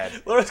my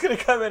head. Laura's gonna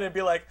come in and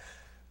be like,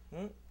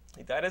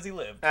 he died as he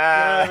lived. You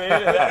know what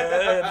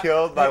I mean?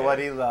 Killed by what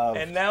he loved.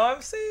 And now I'm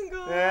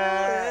single.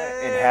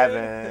 In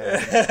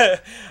heaven.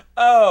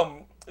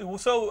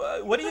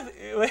 So what do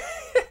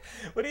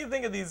you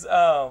think of these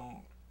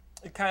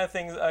kind of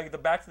things, like the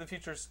Back to the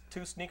Future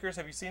 2 sneakers.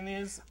 Have you seen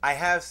these? I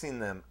have seen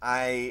them.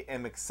 I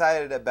am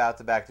excited about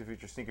the Back to the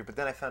Future sneaker, but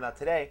then I found out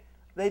today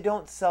they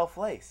don't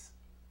self-lace.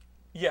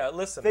 Yeah,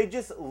 listen. They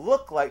just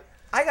look like...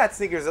 I got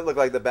sneakers that look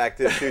like the Back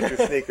to the Future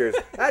sneakers.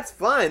 That's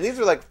fine. These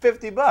are like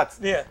 $50.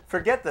 Yeah.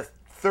 Forget the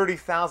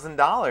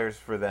 $30,000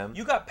 for them.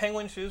 You got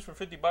Penguin shoes for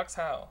 $50?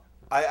 How?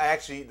 I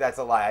actually, that's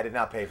a lie. I did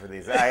not pay for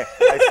these. I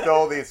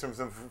stole these from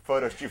some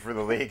photo shoot for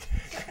the league.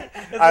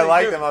 I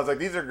liked them. I was like,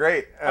 these are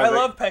great. I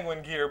love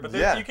Penguin gear, but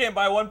Yeah. you can't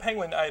buy one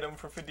Penguin item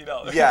for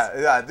 $50.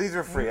 Yeah, these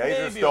are free. These are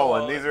Maybe a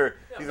stolen. wallet.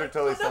 These are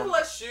totally stolen.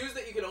 Nonetheless, shoes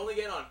that you can only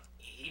get on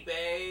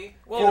eBay.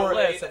 Well,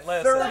 listen.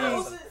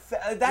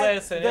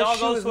 It all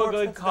goes to a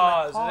good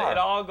cause. It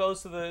all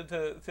goes to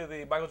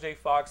the Michael J.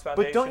 Fox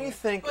Foundation. But don't you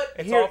think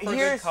it's all for a good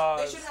They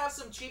cause? should have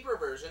some cheaper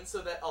versions so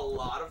that a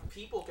lot of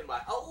people can buy.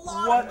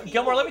 Of people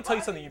Gilmore, let me tell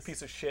you buy something, you these.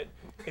 piece of shit.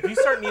 If you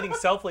start needing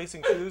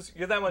self-lacing shoes,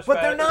 you're that much But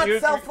fat. they're not You're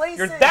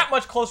self-lacing. that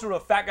much closer to a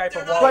fat guy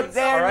from They're not Wall. But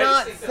they're all right?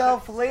 not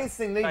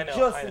self-lacing. They I know,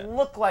 just I know.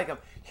 look like them.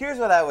 Here's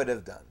what I would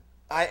have done.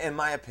 In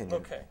my opinion,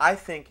 Okay. I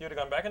think You would have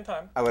gone back in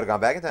time. I would have gone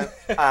back in time.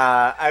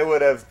 I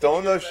would have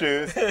stolen those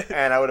shoes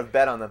and I would have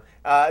bet on them.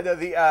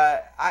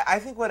 I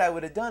think what I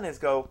would have done is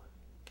go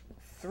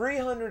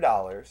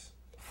 $300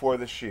 for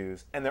the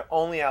shoes, and they're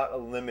only out a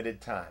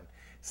limited time.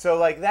 So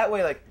like that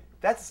way, like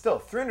that's still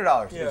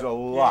 $300 is a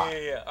lot.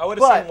 Yeah. I would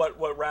have seen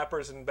what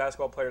rappers and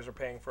basketball players are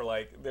paying for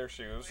like their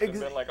shoes, and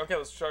been like, okay,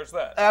 let's charge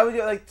that. I would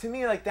like to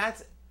me like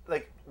that's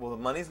like well the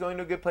money's going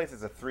to a good place.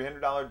 It's a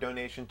 $300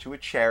 donation to a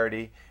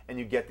charity, and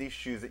you get these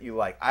shoes that you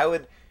like. I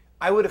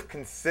would have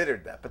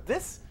considered that, but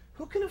this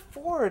who can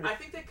afford? I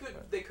think they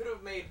could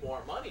have made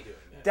more money doing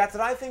that. That's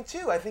what I think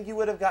too. I think you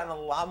would have gotten a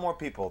lot more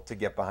people to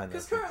get behind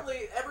Because this.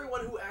 currently,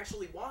 everyone who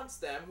actually wants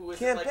them, who is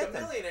Can't like get a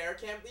them. millionaire,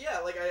 can't. Yeah,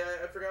 like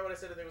I forgot what I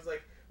said. I think it was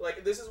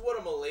like this is what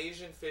a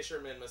Malaysian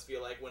fisherman must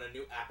feel like when a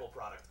new Apple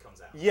product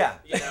comes out. Yeah.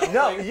 You know?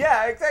 No. Like,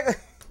 Yeah. Exactly.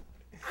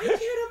 I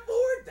can't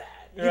afford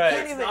that. Right.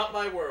 can't It's even- not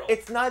my world.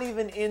 It's not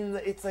even in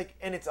the. It's like,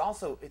 and it's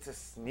also it's a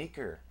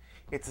sneaker.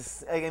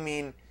 I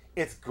mean,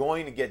 it's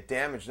going to get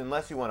damaged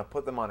unless you want to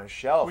put them on a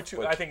shelf. Which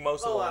I think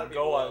most of them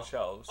go on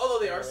shelves. Although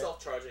they are Right?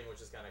 self-charging, which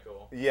is kind of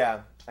cool.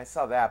 Yeah, I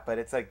saw that, but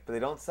it's like, but they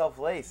don't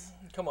self-lace.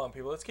 Come on,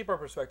 people. Let's keep our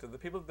perspective. The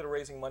people that are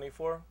raising money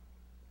for,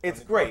 It's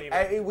don't great.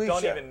 even-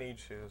 don't should. even need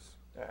shoes.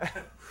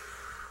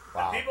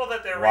 Wow. The people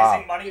that they're Wow.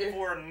 raising money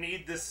for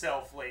need the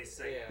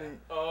self-lacing.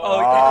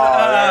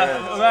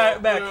 Yeah.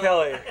 Matt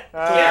Kelly.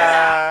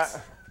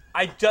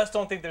 I just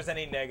don't think there's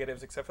any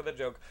negatives except for the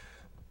joke.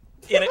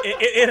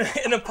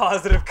 In a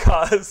positive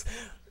cause,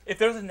 if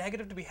there's a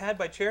negative to be had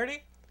by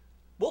charity,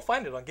 we'll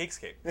find it on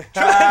Geekscape.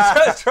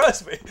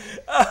 Trust me.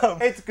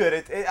 It's good.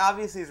 It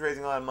obviously is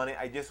raising a lot of money.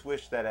 I just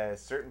wish that at a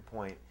certain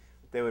point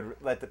they would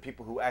let the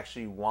people who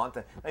actually want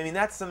them. I mean,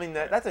 that's something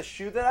that's a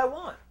shoe that I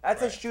want.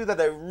 That's a shoe that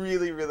I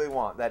really, really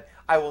want. That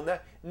I will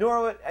not.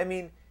 Nor would I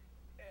mean.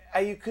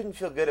 You couldn't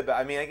feel good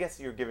about. I mean, I guess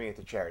you're giving it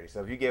to charity.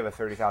 So if you gave a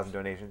 $30,000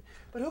 donation,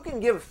 but who can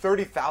give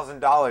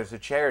 $30,000 to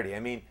charity? I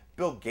mean,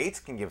 Bill Gates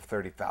can give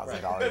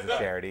 $30,000 to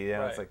charity. You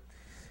know, it's like,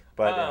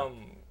 but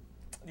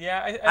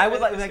yeah, I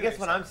would like. I guess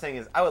what I'm saying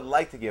is, I would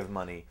like to give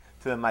money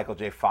to the Michael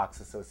J. Fox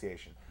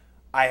Association.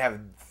 I have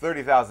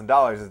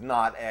 $30,000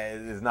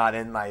 is not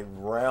in my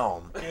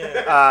realm.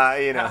 Yeah.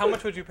 You know, How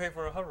much would you pay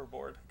for a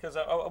hoverboard? Because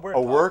we're in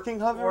a talks. working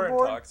We're in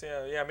hoverboard? talks.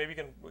 Yeah. Maybe you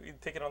can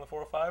take it on the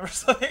 405 or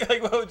something.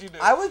 Like, what would you do?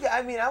 I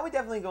would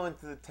definitely go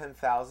into the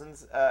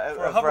 10,000s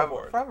For a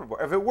hoverboard. For a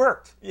hoverboard, if it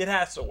worked. It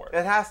has to work.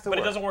 It has to but work.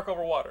 it doesn't work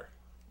over water.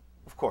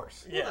 Of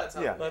course. Yeah. that's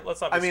how- Yeah. Let's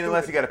not. Be I mean,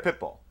 unless you stupid got a here. pit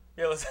bull.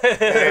 Yeah. Let's.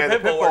 Yeah, the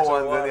Pitbull pit works bull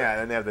over ones. water.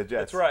 Then they have the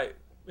jets. That's right.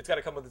 It's got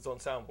to come with its own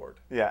soundboard.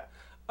 Yeah.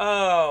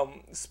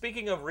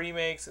 Speaking of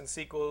remakes and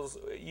sequels,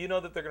 you know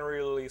that they're going to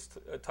release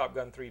Top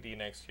Gun 3D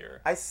next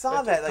year. I saw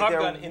It's that. Top Like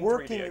Gun they're in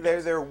working. 3D, I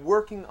guess. They're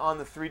working on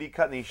the 3D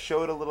cut, and he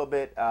showed a little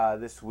bit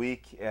this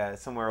week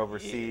somewhere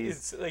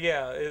overseas.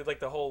 It's like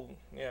the whole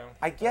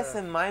I guess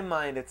in my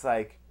mind, it's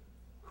like,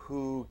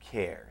 who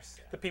cares?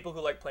 the people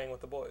who like playing with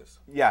the boys.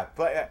 Yeah,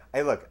 but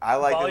hey, look, I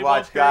like to Volleyball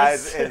watch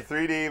guys players. in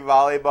 3D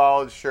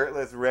volleyball,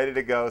 shirtless, ready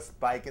to go,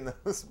 spiking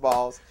those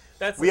balls.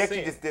 That's We the actually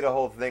scene. just did a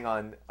whole thing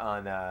on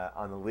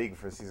the league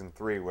for season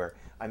 3 where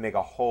I make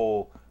a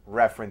whole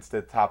reference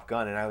to Top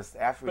Gun, and I was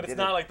after we But did it's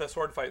not it. like the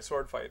sword fight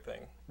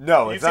thing.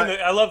 No, You've it's seen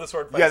not. I love the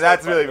sword fight. Yeah,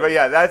 that's sword really. fight But thing.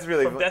 yeah, that's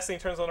really. From Destiny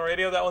Turns on the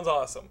Radio, that one's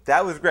awesome.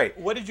 That was great.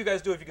 What did you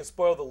guys do if you can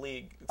spoil the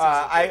league?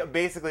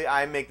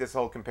 I make this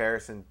whole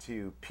comparison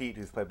to Pete,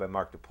 who's played by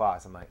Mark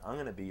Duplass. I'm like, I'm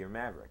gonna be your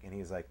Maverick, and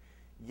he's like,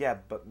 yeah,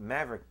 but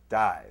Maverick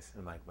dies.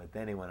 And I'm like, but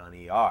then he went on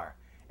ER,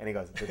 and he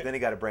goes, but then he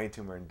got a brain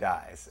tumor and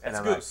dies. And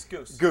That's I'm Goose.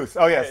 like, Goose.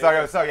 Oh yeah, sorry.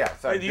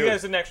 You Goose.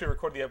 guys didn't actually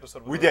record the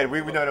episode. We did.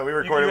 We recorded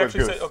with actually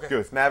Goose. said- okay.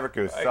 Goose. Maverick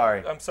Goose.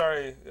 Sorry. I'm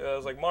sorry. I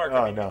was like, Mark.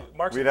 Oh I mean, no.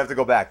 Mark's, We'd have to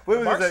go back. What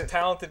was Mark's it?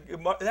 talented.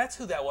 That's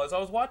who that was. I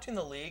was watching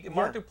the league. And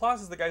Mark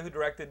Duplass is the guy who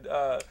directed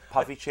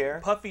Puffy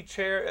Chair. Puffy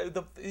Chair.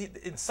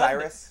 In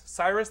Cyrus?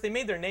 Cyrus. They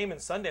made their name in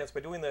Sundance by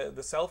doing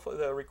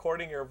the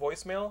recording your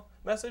voicemail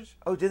message.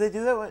 Oh, did they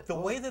do that? The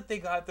way that they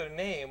got their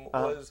name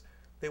was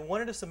they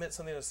wanted to submit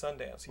something to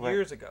Sundance Right.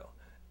 years ago.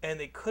 and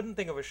they couldn't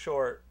think of a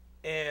short.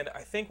 And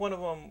I think one of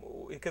them,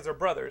 because they're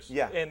brothers,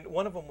 and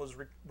one of them was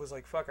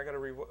like, fuck, I got to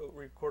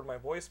record my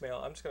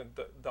voicemail. I'm just going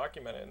to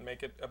document it and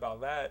make it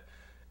about that.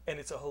 And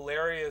it's a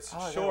hilarious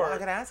short. I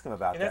got to ask him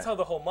about that. And that's how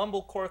the whole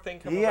mumblecore thing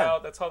came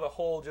about. That's how the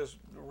whole just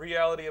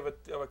reality of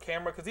a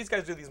camera, because these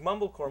guys do these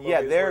mumblecore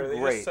movies they're where they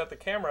great. just set the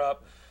camera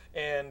up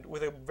and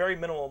with a very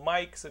minimal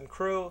mics and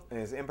crew. And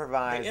it's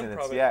improvised. And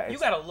it's, you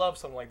got to love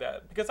something like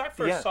that. Because I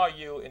first saw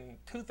you in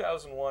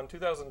 2001,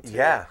 2002.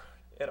 Yeah.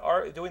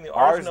 At doing the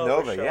Ars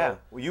Nova show. Yeah.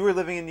 Well, you were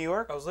living in New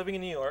York? I was living in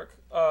New York,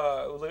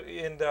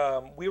 and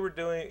we were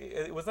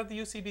doing. Was that the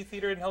UCB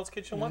Theater in Hell's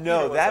Kitchen?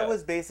 No, that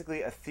was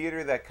basically a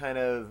theater that kind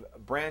of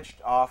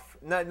branched off.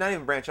 Not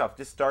even branched off.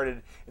 Just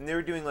started, and they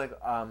were doing like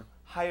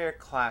higher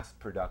class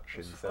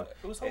productions.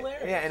 It was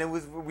hilarious. Yeah, and it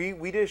was.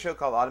 We did a show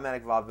called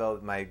Automatic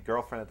Vaudeville. My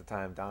girlfriend at the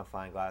time, Donna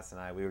Flying-Glass, and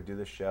I, we would do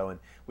this show, and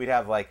we'd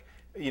have like,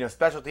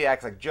 specialty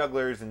acts like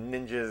jugglers and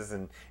ninjas,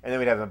 and then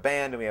we'd have a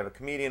band and we have a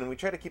comedian, and we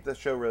try to keep the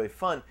show really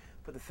fun.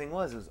 But the thing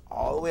was, it was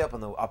all the way up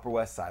on the Upper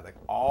West Side, like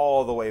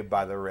all the way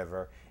by the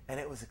river, and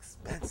it was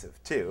expensive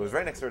too. It was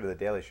right next door to the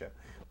Daily Show.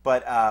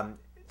 But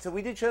so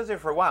we did shows there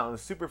for a while. It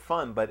was super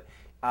fun, but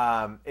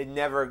it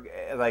never,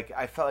 like,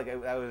 I felt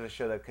like that was a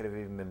show that could have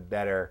even been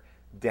better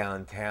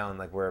downtown,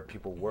 like where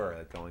people were,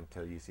 like going to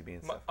UCB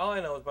and stuff. All I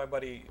know is my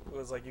buddy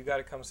was like, you got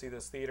to come see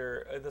this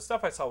theater. The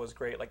stuff I saw was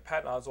great. Like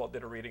Patton Oswalt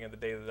did a reading of The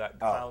Day That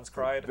Clowns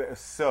Cried.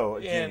 So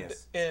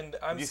genius. And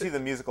did you see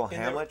the musical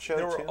Hamlet show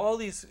there too? There were all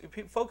these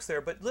folks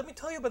there, but let me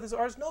tell you about this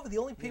Ars Nova. The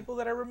only people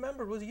that I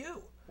remembered was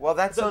you. Well,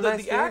 that's so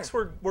nice. The acts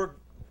were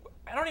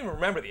I don't even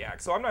remember the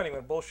acts, so I'm not even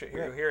going to bullshit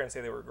you here and say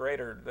they were great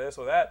or this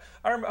or that.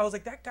 I was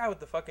like, that guy with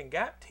the fucking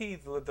gap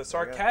teeth with the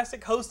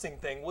sarcastic hosting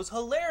thing was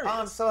hilarious. Oh,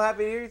 I'm so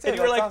happy to hear you say that. And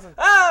you were like, awesome.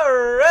 All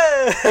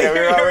right. Yeah,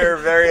 we were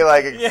very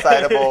like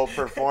excitable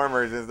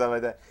performers and stuff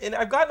like that. And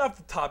I've gotten off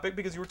the topic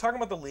because you were talking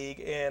about the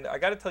League, and I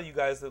got to tell you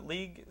guys that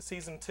League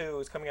Season 2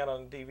 is coming out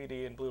on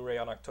DVD and Blu-ray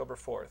on October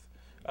 4th.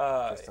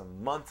 Just a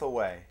month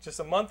away. Just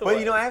a month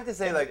away. But I have to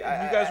say, like, you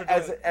guys are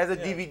doing, as a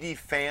DVD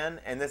fan,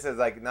 and this is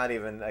like not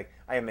even like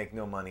I make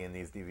no money in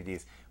these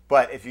DVDs,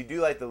 but if you do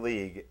like the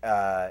League,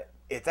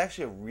 it's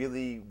actually a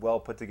really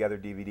well put together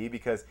DVD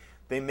because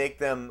they make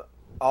them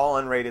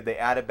all unrated. They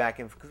add it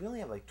back in because we only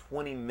have like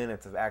 20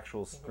 minutes of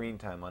actual screen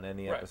time on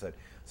any episode,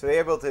 so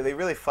they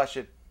really flesh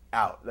it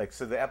out. Like,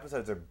 so the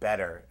episodes are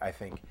better, I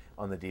think,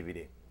 on the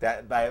DVD.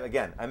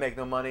 Again, I make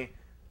no money.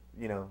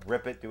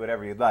 Rip it, do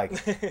whatever you'd like.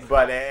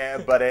 But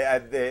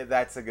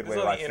that's a good way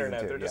to watch on the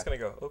internet. Season 2. They're just going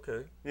to go, okay.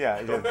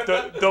 Yeah.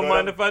 Don't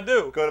mind if I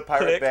do. Go to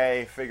Pirate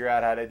Bay, figure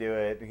out how to do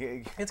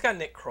it. It's got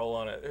Nick Kroll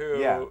on it,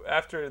 who,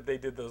 after they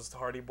did those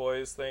Hardy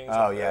Boys things,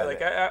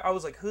 I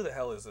was like, who the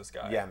hell is this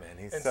guy? Yeah, man,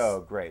 he's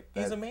so great.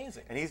 He's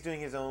amazing. And he's doing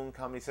his own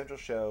Comedy Central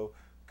show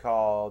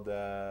called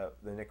the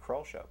Nick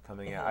Kroll Show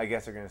coming out. I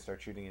guess they're going to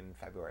start shooting in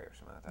February or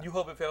something like that. You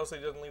hope it fails so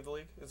he doesn't leave the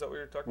League? Is that what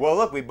you're talking about? Well,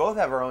 look, we both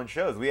have our own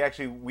shows.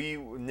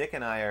 Nick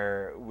and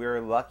I we're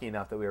lucky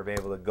enough that we were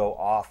able to go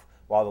off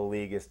while the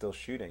League is still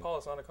shooting. Paul,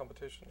 it's not a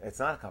competition. It's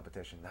not a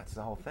competition. That's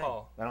the whole thing.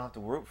 Paul, I don't have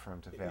to root for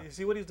him to fail. You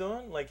see what he's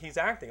doing? Like, he's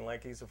acting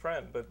like he's a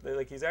friend, but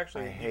like he's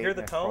actually. I you hate hear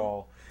the Nick tone?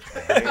 Kroll. I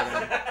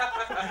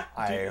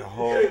hate him. I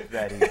hope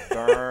that he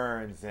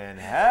burns in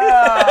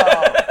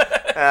hell.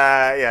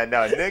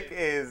 Nick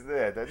is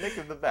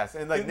the best.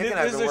 And like Nick and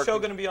I have been working. Is the show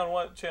going to be on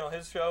what channel?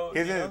 His show?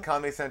 His is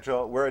Comedy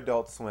Central. We're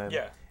Adult Swim.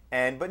 Yeah.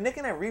 But Nick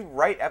and I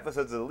rewrite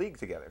episodes of the League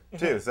together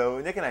too. So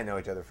Nick and I know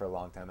each other for a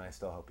long time, and I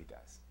still hope he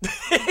does.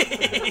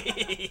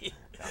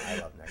 I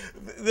love Nick.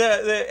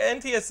 The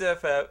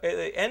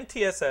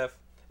NTSF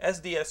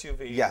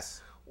SDSUV.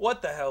 Yes.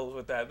 What the hell is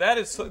with that?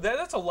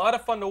 That's a lot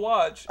of fun to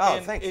watch. Oh,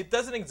 and thanks. It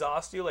doesn't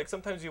exhaust you. Like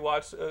sometimes you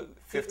watch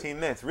 15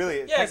 minutes.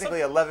 Really,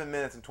 technically 11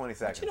 minutes and 20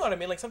 seconds. But you know what I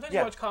mean? Like sometimes you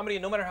watch comedy,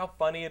 and no matter how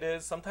funny it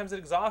is, sometimes it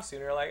exhausts you,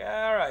 and you're like,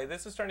 all right,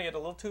 this is starting to get a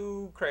little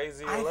too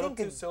crazy, a little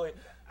too silly.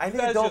 I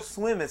think Adult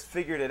Swim has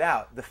figured it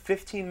out. The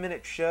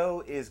 15-minute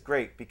show is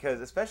great because,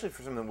 especially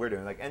for something we're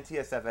doing, like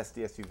NTSF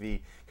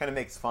SDSUV kind of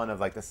makes fun of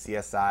like the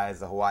CSIs,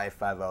 the Hawaii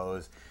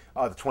Five-Os,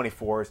 the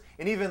 24s,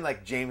 and even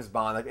like James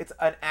Bond. Like it's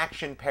an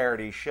action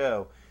parody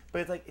show. But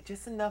it's like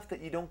just enough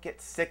that you don't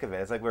get sick of it.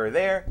 It's like we're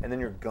there and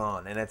then you're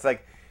gone, and it's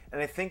like, and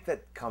I think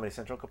that Comedy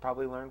Central could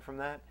probably learn from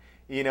that.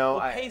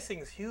 Pacing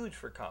is huge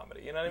for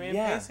comedy. You know what I mean?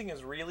 Yeah. Pacing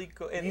is really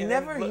good. You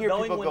never hear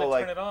people go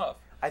like, turn it off.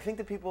 I think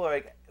that people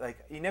are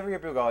like you never hear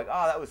people go like,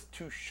 oh, that was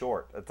too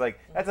short. It's like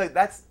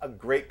that's a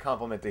great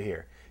compliment to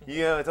hear.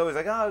 It's always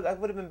like, oh, that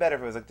would have been better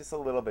if it was like just a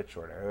little bit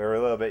shorter or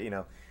a little bit,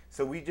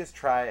 So we just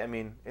try. I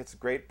mean, it's a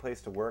great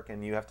place to work,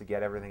 and you have to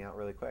get everything out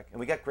really quick. And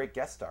we got great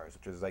guest stars,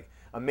 which is like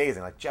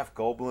amazing, like Jeff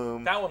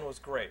Goldblum. That one was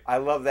great. I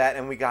love that,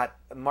 and we got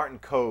Martin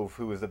Cove,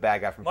 who was the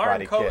bad guy from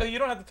Karate Kid. You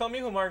don't have to tell me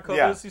who Martin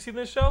Cove is. You see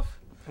this shelf?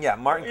 Yeah,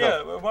 Martin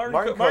Cove. Yeah,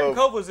 Martin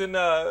Cove was in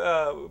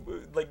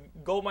like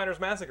Gold Miners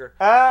Massacre.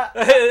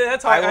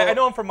 That's how I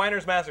know him from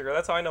Miners Massacre.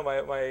 That's how I know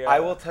my I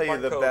will tell you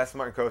the Cove. best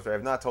Martin Cove story.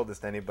 I've not told this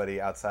to anybody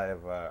outside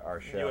of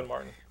our show. You and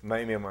Martin.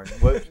 Me and Martin.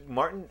 Well,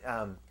 Martin,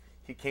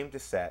 he came to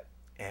set,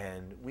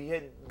 And we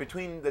had,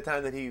 between the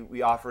time that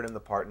we offered him the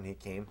part and he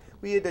came,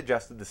 we had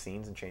adjusted the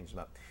scenes and changed them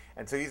up.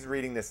 And so he's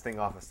reading this thing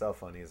off a cell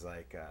phone. He's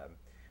like,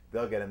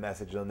 they'll get a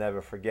message they'll never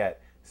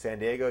forget. San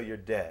Diego, you're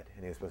dead.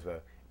 And he was supposed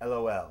to go,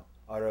 LOL,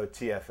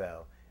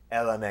 ROTFL,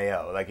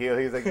 LMAO. Like he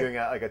was like doing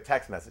like a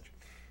text message.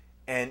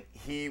 And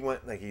he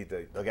went, like,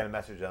 they'll get a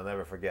message they'll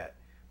never forget.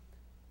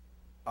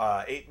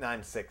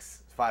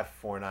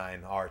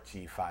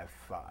 896-549-RT55.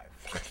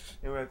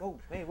 And we're like, oh,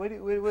 hey, what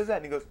is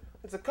that? And he goes,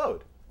 it's a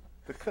code.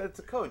 It's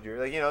a code. You're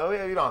like, you know,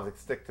 you don't have to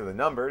stick to the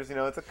numbers. You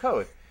know, it's a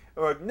code.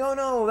 Or like,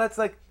 no, that's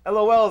like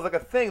LOL is like a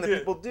thing that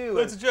people do.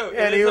 It's a joke.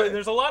 And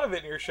there's a lot of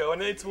it in your show,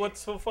 and it's what's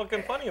so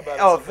fucking funny about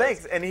it. Oh,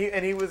 thanks. And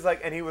he was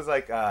like,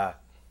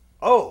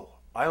 oh,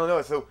 I don't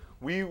know. So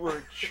we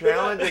were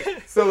challenging.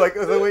 so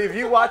if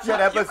you watch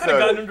that episode, you could have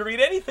gotten him to read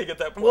anything at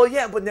that point. Well,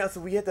 yeah, but now so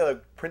we had to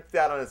like, print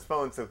that on his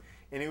phone.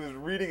 And he was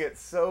reading it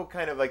so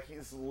kind of like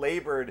he's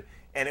labored,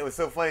 and it was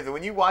so funny. So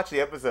when you watch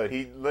the episode,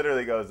 he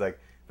literally goes like,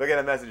 "Look at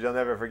a message I'll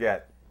never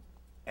forget."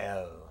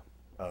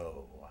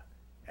 LOL.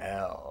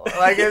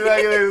 Like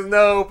there's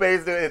no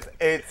pace to it.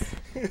 It's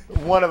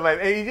one of my.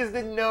 And he just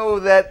didn't know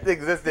that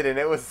existed, and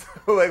it was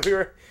so, like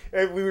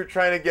we were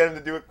trying to get him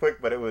to do it quick,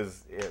 but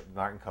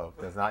Martin Cove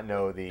does not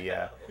know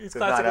the. He's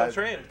classically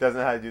trained. Doesn't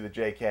know how to do the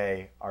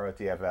JK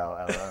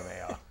ROTFL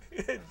LMAO.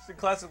 It's a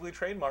classically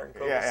trained Martin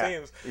Cove,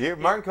 it seems.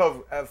 Martin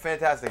Cove, a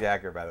fantastic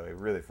actor, by the way,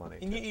 really funny.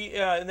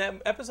 In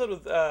that episode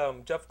with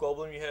Jeff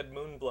Goldblum, you had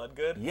Moon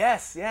Bloodgood.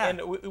 Yes, yeah.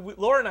 And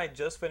Laura and I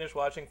just finished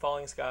watching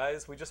Falling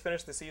Skies. We just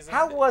finished the season.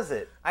 How was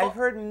it? I've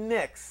heard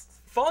mixed.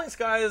 Falling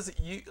Skies,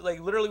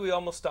 literally we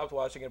almost stopped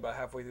watching it about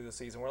halfway through the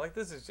season. We're like,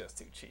 this is just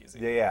too cheesy.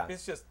 Yeah.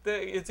 It's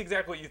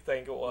exactly what you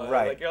think it was.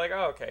 Right. Like, you're like,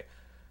 oh, okay.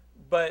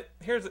 But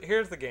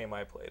here's the game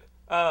I played.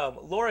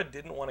 Laura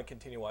didn't want to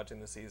continue watching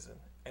the season,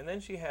 and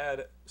then she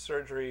had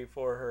surgery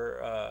for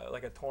her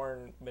like a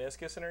torn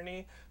meniscus in her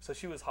knee, so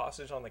she was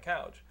hostage on the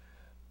couch.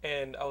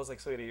 And I was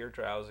like, sweetie, you're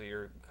drowsy,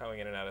 you're coming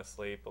in and out of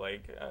sleep.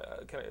 Like,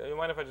 you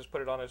mind if I just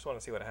put it on? I just want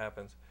to see what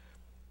happens.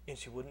 And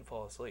she wouldn't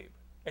fall asleep.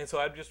 And so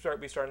I'd just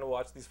starting to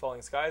watch these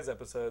Falling Skies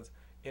episodes,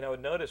 and I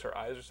would notice her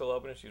eyes are still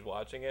open and she's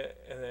watching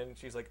it, and then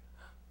she's like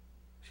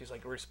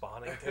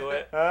responding to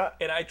it.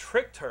 And I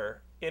tricked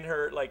her in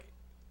her, like,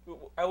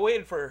 I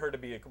waited for her to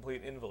be a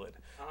complete invalid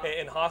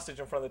and hostage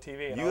in front of the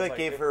TV. And you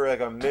gave her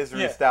like a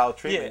misery style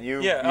treatment.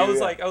 I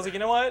was like, you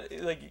know what?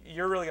 Like,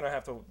 you're really gonna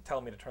have to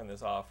tell me to turn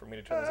this off for me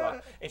to turn this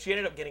off. And she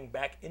ended up getting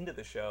back into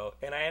the show,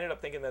 and I ended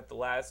up thinking that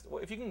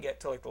if you can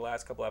get to like the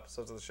last couple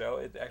episodes of the show,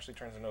 it actually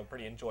turns into a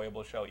pretty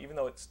enjoyable show, even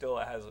though it still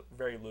has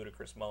very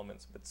ludicrous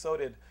moments. But so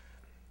did.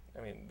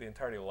 The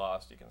entirety of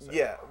Lost, you can say.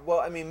 Yeah, well,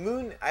 I think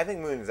Moon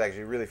is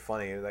actually really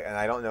funny, and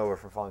I don't know her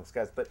from Falling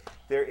Skies, but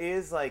there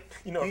is, like...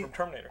 You know her from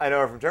Terminator. I know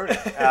her from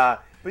Terminator.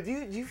 But do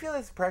you feel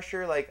this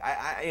pressure, like,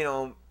 I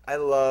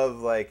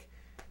love, like,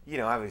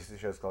 obviously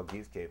the show's called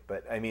Geekscape,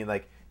 but,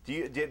 do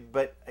you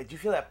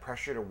feel that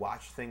pressure to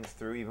watch things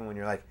through, even when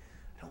you're like,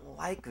 I don't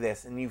like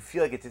this, and you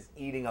feel like it's just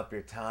eating up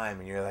your time,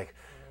 and you're like,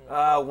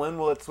 when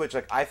will it switch?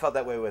 Like, I felt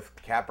that way with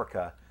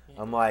Caprica.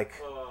 I'm like,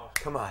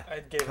 come on,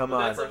 come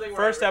on.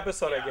 First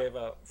episode I gave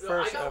up.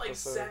 I got like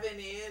 7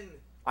 in.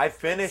 I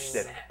finished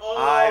it.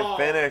 I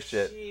finished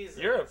it.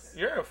 Jesus.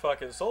 You're a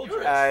fucking soldier.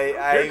 You're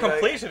a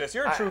completionist.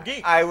 You're a true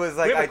geek. I was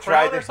like, I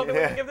tried to. Something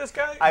we can give this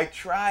guy. I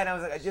tried. I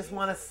was like, I just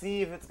want to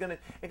see if it's gonna,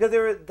 because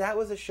that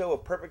was a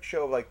perfect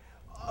show of like,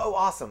 oh,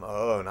 awesome,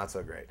 oh, not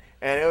so great,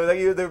 and it was like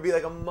there would be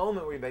like a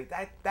moment where you'd be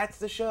like, that's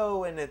the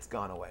show, and it's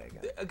gone away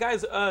again.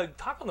 Guys,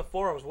 talk on the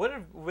forums. What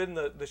have been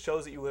the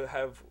shows that you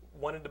have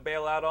wanted to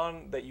bail out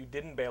on that you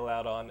didn't bail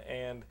out on,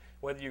 and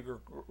whether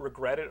you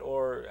regret it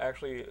or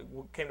actually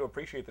came to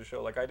appreciate the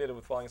show like I did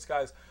with Falling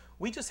Skies?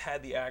 We just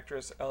had the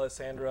actress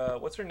Alessandra,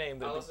 what's her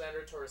name?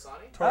 Alessandra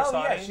Torresani?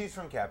 Oh yeah, she's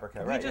from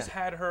Caprica, right? We just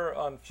had her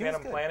on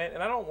Phantom Planet,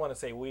 and I don't want to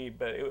say we,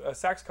 but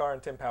Sax Carr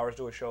and Tim Powers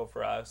do a show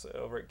for us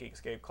over at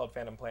Geekscape called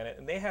Phantom Planet,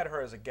 and they had her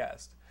as a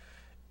guest.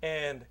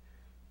 And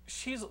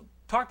she's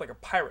talked like a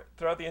pirate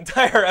throughout the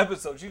entire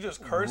episode. She's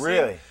just cursing,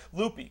 really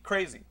loopy,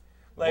 crazy.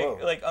 Like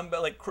a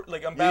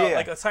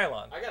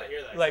Cylon. I gotta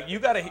hear that. Like you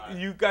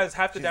guys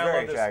have to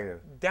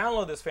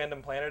download this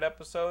Phantom Planet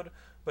episode.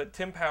 But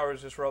Tim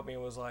Powers just wrote me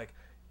and was like,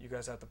 "You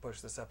guys have to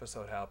push this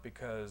episode out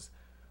because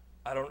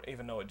I don't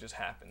even know it just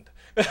happened."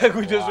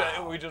 we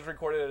just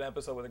recorded an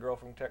episode with a girl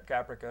from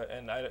Caprica,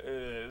 and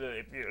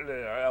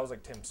I was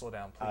like, "Tim, slow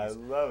down, please." I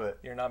love it.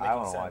 You're not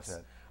making sense. I want to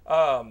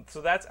watch that. So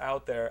that's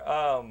out there.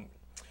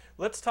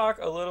 Let's talk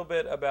a little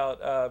bit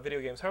about video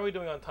games. How are we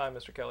doing on time,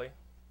 Mr. Kelly?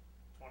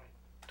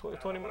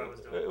 20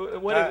 minutes.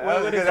 It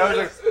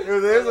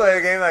was like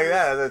a game like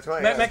that. It was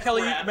 20. Matt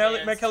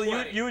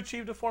Kelly, you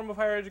achieved a form of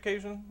higher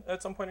education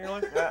at some point in your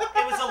life? It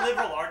was a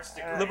liberal arts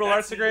degree. Liberal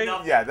arts degree?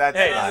 Yeah, that's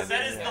fine.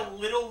 That is the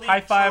Little League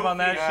High five trophy. on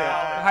that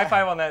shit. High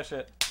five on that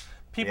shit.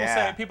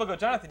 People go,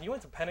 Jonathan, you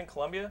went to Penn and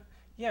Columbia?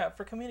 Yeah,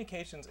 for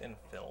communications and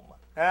film.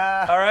 All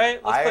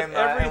right? I am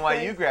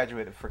NYU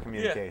graduated for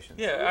communications.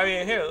 You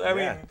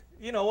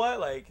know what?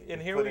 Like,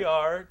 and here we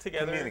are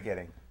together.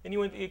 Communicating. And you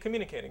went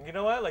communicating. You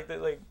know what?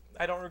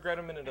 I don't regret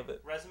a minute of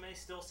it. Resume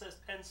still says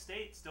Penn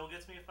State. Still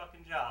gets me a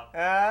fucking job.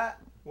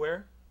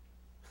 Where?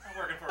 I'm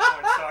working for a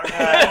porn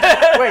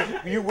star.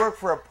 Wait, you work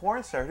for a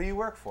porn star? Who do you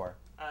work for?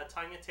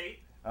 Tanya Tate.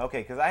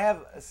 Okay, because I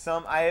have.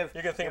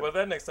 You're gonna think about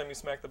that next time you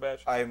smack the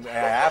batch. I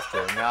have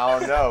to. Now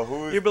I'll know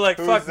who's. You'd be like,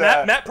 fuck,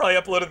 Matt probably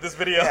uploaded this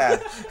video. Yeah.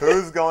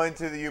 Who's going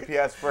to the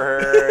UPS for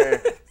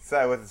her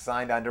with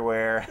signed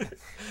underwear?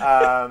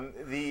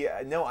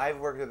 No, I've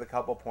worked with a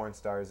couple porn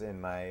stars in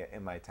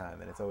my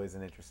time, and it's always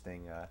an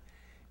interesting.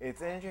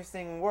 It's an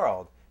interesting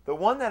world. The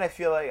one that I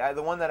feel like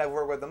the one that I've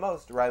worked with the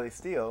most, Riley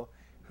Steele,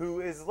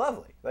 who is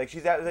lovely. Like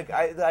she's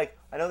I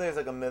know there's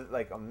like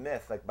a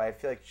myth, but I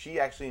feel like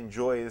she actually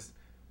enjoys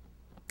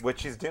what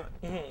she's doing.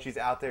 Mm-hmm. She's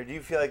out there. Do you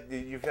feel like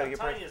you're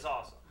Tanya's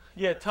awesome.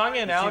 Yeah,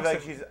 Tanya and Alex.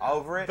 Like she's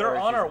over it. They're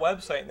on our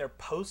website and they're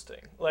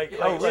posting.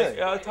 Really?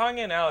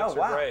 Tanya and Alex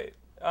are great.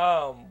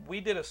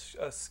 We did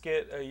a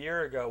skit a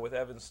year ago with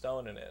Evan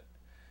Stone in it,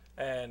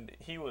 and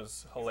he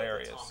was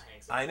hilarious. Like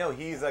I know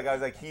he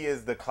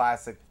is the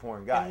classic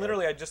porn guy. And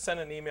literally, I just sent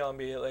an email and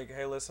be like,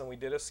 "Hey, listen,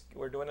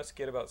 we're doing a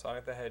skit about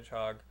Sonic the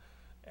Hedgehog,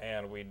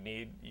 and we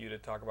need you to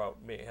talk about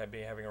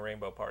having a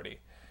rainbow party."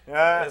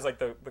 It's like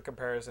the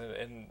comparison,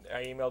 and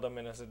I emailed him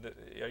and I said,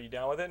 "Are you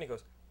down with it?" And he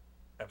goes,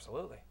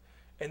 "Absolutely."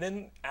 And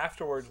then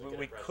afterwards,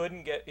 we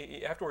couldn't get.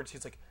 Afterwards,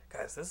 he's like,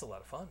 "Guys, this is a lot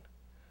of fun."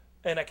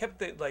 And I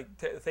kept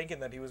thinking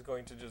that he was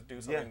going to just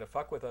do something to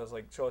fuck with us,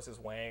 like show us his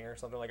wang or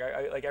something.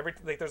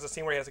 There's a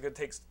scene where he has to go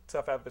take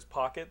stuff out of his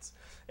pockets,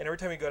 and every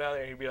time he'd go down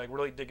there, he'd be like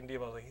really digging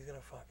deep. I was like, he's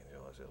gonna fucking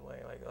show us his wang.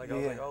 I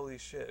was like, holy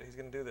shit, he's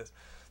gonna do this.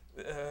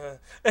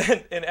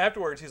 And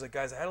afterwards, he's like,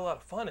 guys, I had a lot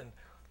of fun, and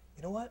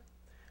you know what?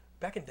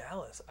 Back in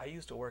Dallas, I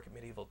used to work at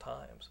Medieval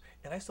Times,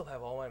 and I still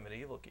have all my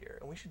medieval gear.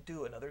 And we should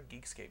do another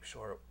Geekscape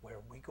short where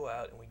we go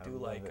out and we do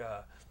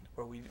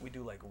where we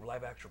do like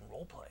live action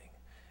role playing,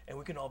 and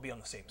we can all be on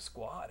the same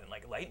squad and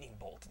like lightning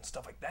bolt and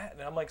stuff like that.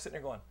 And I'm like sitting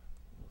there going,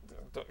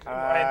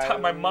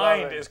 my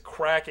mind is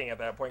cracking at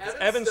that point. Because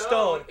Evan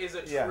Stone is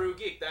a true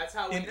geek. That's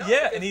how we know.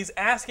 Yeah, and he's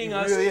asking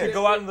us to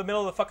go out in the middle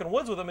of the fucking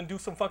woods with him and do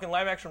some fucking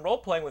live action role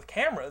playing with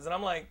cameras, and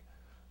I'm like,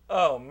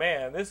 oh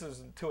man, this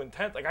is too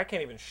intense. Like I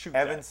can't even shoot.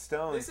 Evan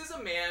Stone. This is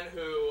a man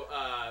who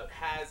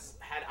has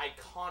had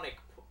iconic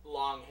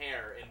long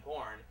hair in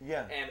porn,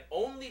 and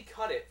only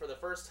cut it for the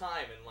first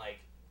time in like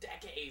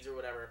decades or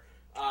whatever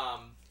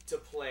to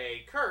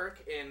play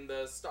Kirk in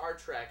the Star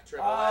Trek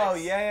Triple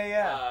X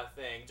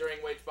thing. During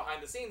which,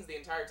 behind the scenes, the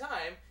entire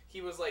time he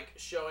was like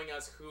showing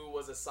us who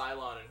was a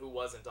Cylon and who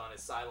wasn't on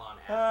his Cylon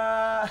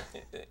hat.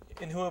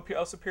 And who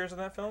else appears in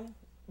that film?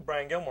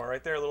 Brian Gilmore,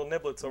 right there, little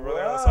niblets over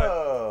there on the side.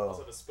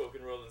 Also the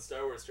spoken role in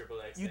Star Wars Triple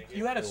X.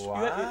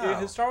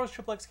 Has Star Wars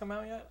Triple X come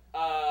out yet?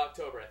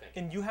 October, I think.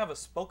 And you have a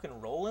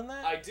spoken role in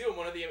that? I do. I'm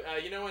one of the, in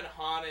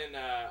Han,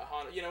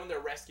 when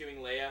they're rescuing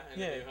Leia in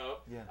The New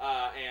Hope,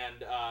 and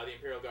the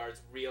Imperial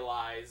Guards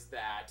realize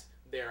that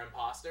they're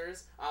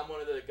imposters. I'm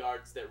one of the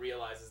guards that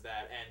realizes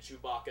that, and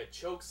Chewbacca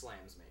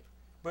chokeslams me.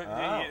 But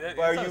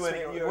are you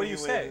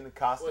in the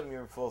costume?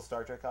 You're in full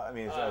Star Trek costume? I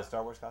mean,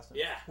 Star Wars costume?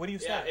 Yeah. What do you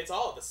say? Yeah, it's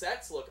all. The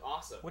sets look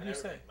awesome. What do you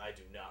say? I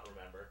do not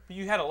remember. But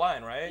you had a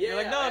line, right? Yeah. You're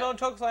like, no, don't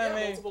chokeslam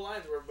me. Multiple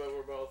lines.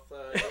 We're both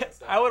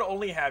I would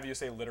only have you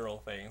say literal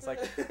things. Like,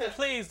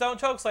 please don't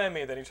chokeslam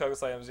me. Then he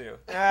chokeslams you.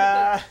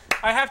 I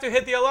have to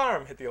hit the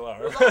alarm. Hit the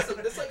alarm. It was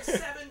awesome. This like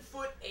 7'8".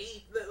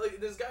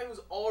 Like this guy who's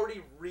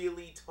already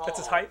really tall. That's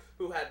his height?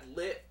 Who had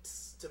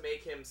lifts to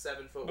make him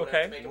 7 foot.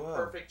 Okay. To make him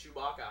perfect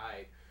Chewbacca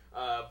height.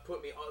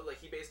 Put me on,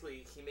 like he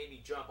made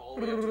me jump all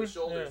the way up to his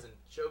shoulders and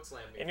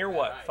chokeslammed me. And you're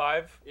what,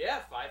 5? Yeah,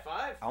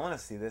 5'5". I want to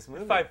see this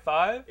movie.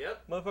 5'5"?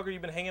 Yep. Motherfucker, you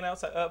been hanging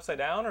upside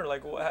down or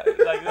like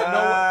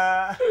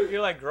no? You're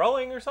like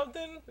growing or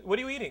something? What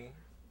are you eating?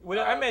 When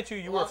I met you,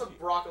 you lots of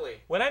broccoli.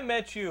 When I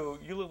met you,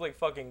 you looked like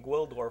fucking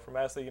Gwildor from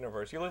Master of the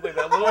Universe. You look like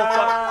that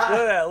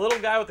little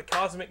guy with the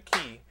cosmic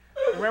key.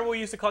 Remember we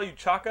used to call you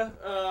Chaka?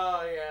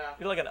 Oh yeah.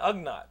 You're like an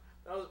Ugnaught.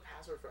 That was a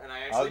password and I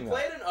actually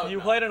played an Ugnaught.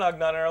 You played an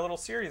Ugnaught in our little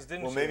series,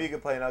 didn't you? Well, maybe you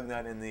could play an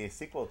Ugnaught in the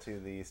sequel to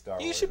the Star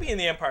Wars. You should be in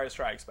the Empire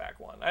Strikes Back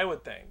one, I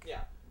would think.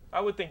 Yeah. I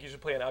would think you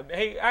should play an Ugnaught.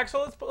 Hey,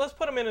 Axel, let's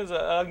put him in as an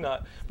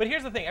Ugnaught. But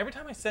here's the thing: every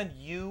time I send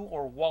you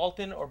or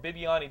Walton or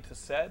Bibiani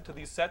to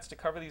these sets to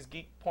cover these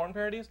geek porn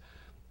parodies,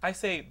 I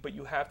say, but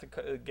you have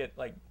to get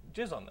like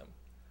jizz on them,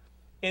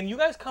 and you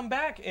guys come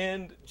back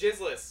and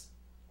jizzless.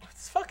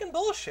 It's fucking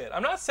bullshit.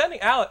 I'm not sending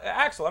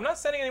Axel. I'm not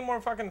sending any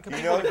more fucking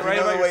people to write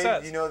about your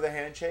sets. You know the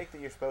handshake that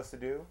you're supposed to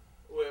do?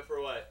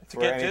 For what? To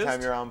get anytime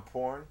jizzed? You're on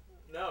porn?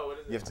 No, what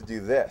is it? You have to do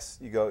this.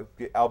 You go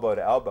elbow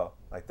to elbow,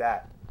 like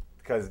that.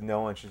 Because no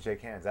one should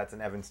shake hands. That's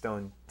an Evan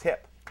Stone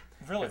tip.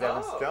 Really? Because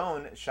Evan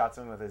Stone shot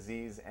something with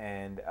Aziz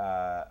and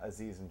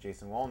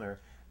Jason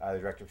Wolner, the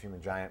director of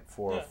Human Giant,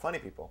 for Funny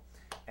People.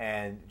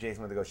 And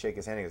Jason went to go shake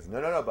his hand. He goes,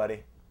 no,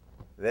 buddy.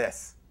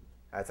 This.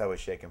 That's how we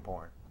shake in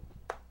porn.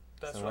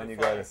 That's so really when you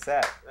funny. go to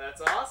set,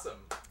 that's awesome.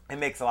 It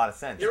makes a lot of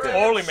sense. You're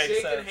totally makes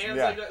shaking sense. Hands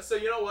like that. So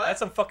you know what? That's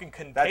some fucking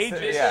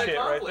contagious shit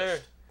right there.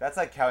 That's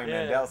like Howie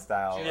Mandel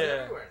style. She's Yeah.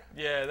 everywhere.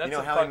 Yeah, that's You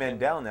know, a Howie fucking-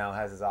 Mandel now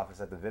has his office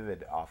at the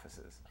Vivid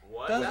offices.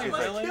 What? Does That he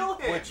must really? kill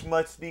him. Which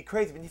must be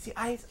crazy. But you see,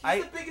 He's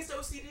I the biggest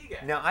OCD guy.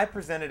 now I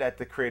presented at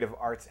the Creative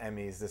Arts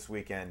Emmys this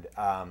weekend.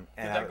 And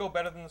Did that go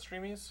better than the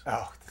Streamies?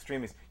 Oh, the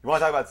Streamies. You want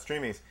to talk about the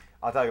Streamies?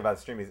 I'll talk about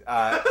the Streamies.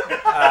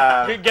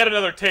 Get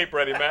another tape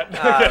ready,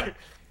 Matt.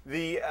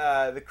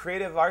 The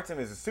Creative Arts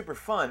Emmys is super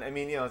fun. I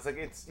mean, you know, it's like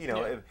it's you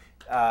know,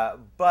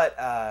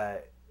 Yeah.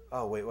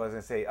 oh wait, what was I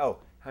gonna say? Oh,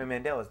 Howie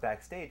Mandel was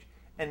backstage,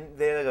 and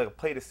they had like a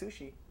plate of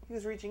sushi. He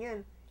was reaching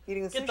in,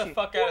 eating the Get sushi. the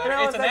fuck out of And here.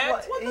 I It's was an like, act.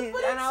 what? What the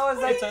fuck? And I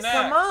was like, It's an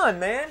come act. on,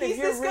 man. He's if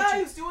you're this guy reaching,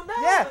 who's doing that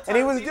all yeah, the and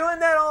he time, was dude. doing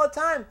that all the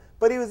time,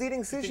 but he was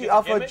eating think sushi it's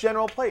off a gimmick?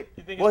 general plate.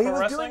 You think it's Well, he for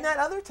was wrestling? doing that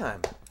other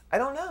time. I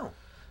don't know.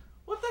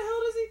 What the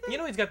hell does he think? You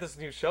know he's got this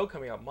new show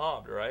coming out,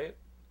 Mobbed, right?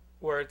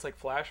 Where it's like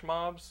flash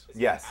mobs, Is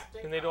he Yes.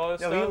 acting? and they do all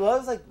this No, stuff. he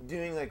loves like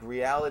doing like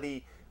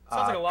reality.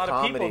 Sounds like a lot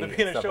of people to comedy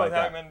be in a stuff show like with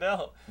Howie that.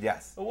 Mandel.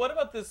 Yes. But what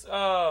about this?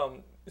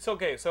 It's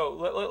okay. So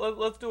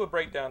let's do a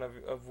breakdown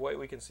of what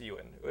we can see you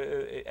in.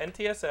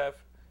 NTSF,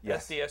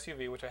 Yes.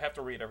 SDSUV, which I have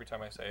to read every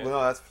time I say it. Well,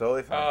 no, that's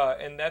totally fine.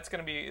 And that's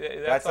going to be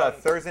that's on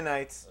Thursday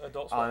nights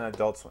Adult Swim. on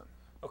Adult Swim.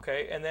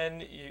 Okay, and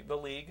then the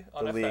League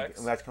on The FX. League,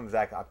 and that comes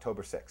back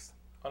October 6th.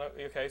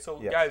 Okay, so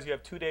Yes. guys, you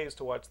have 2 days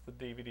to watch the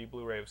DVD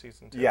Blu-ray of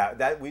season 2. Yeah,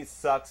 that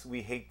sucks.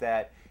 We hate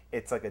that.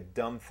 It's like a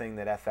dumb thing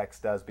that FX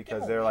does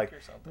because Give a they're week like,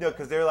 or something, no,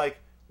 because they're like,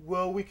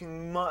 well, we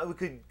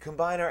could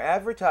combine our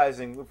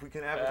advertising if we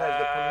can advertise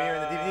the premiere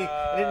and the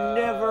DVD, and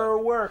it never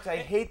works. I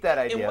hate that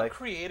And idea. what Like,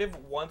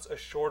 creative wants a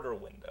shorter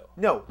window?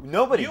 no,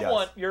 nobody You does.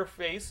 want your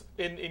face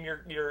in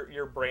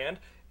your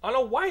brand on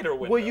a wider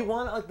window. Well, you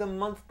want it like the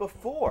month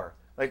before.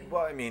 Like,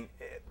 well, I mean,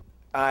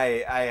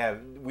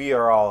 we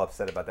are all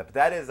upset about that, but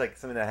that is like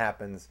something that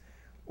happens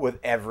with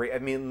every. I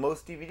mean,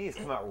 most DVDs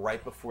come out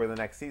right before the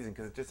next season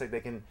because it's just like they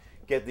can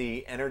get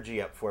the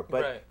energy up for it.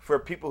 But Right. for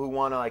people who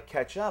want to like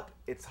catch up,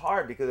 it's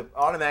hard because it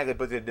automatically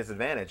puts you at a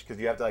disadvantage because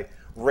you have to like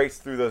race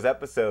through those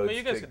episodes. I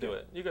mean, you guys could do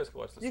it. You guys could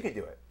watch this. You can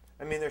do it.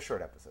 I mean, they're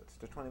short episodes.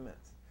 They're 20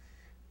 minutes.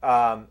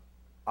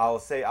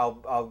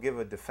 I'll give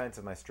a defense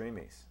of my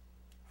streamies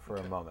for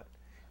a moment.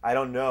 I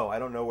don't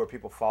know where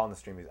people fall in the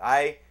streamies.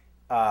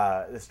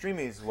 The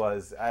streamies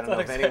was I don't know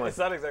if anyone. It's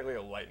not exactly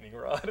a lightning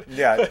rod.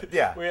 Yeah, but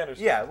yeah, we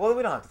understand. Yeah, well,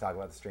 we don't have to talk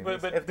about the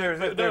streamies. But if there's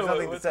no,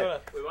 something to what's say. going on?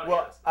 We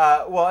want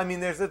to Well, I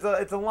mean,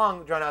 it's a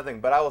long drawn out thing,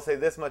 but I will say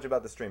this much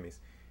about the streamies.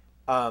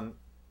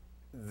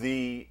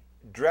 The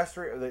dress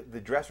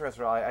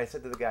restaurant. I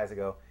said to the guys, I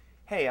go,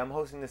 hey, I'm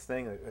hosting this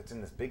thing. It's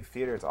in this big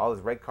theater. It's all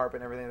this red carpet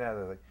and everything. I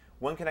was like,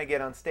 when can I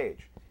get on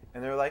stage?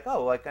 And they're like,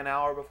 oh, like an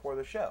hour before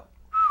the show.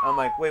 I'm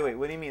like, wait,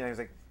 what do you mean? I was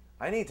like,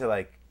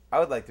 I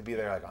would like to be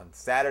there like on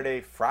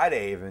Saturday,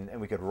 Friday even, and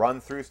we could run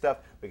through stuff.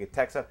 We could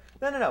text stuff.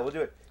 No, we'll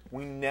do it.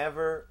 We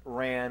never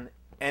ran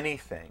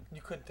anything.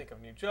 You couldn't think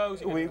of new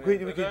jokes. We could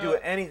do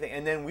anything,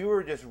 and then we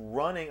were just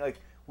running. Like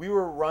we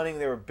were running.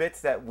 There were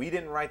bits that we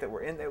didn't write that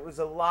were in. It was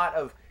a lot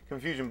of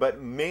confusion, but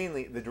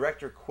mainly the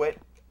director quit.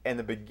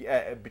 And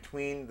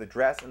between the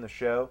dress and the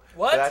show,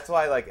 What? So that's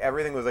why like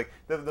everything was like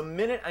the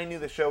minute I knew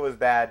the show was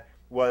bad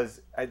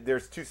was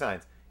there's two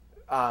signs.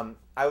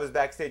 I was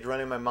backstage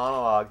running my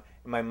monologue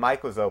and my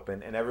mic was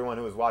open and everyone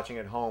who was watching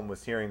at home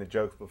was hearing the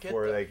jokes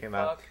before they came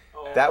out.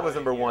 Oh That was my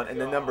number one, and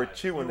then number God.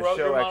 two when You the wrote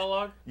show your actually.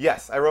 monologue?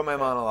 Yes, I wrote my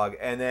monologue,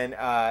 and then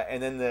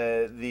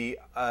the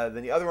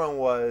other one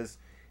was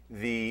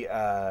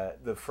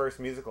the first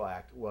musical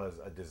act was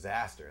a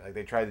disaster. Like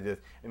they tried to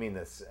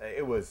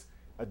it was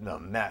a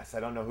mess. I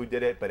don't know who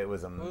did it, but it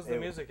was a. Who's the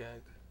music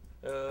act?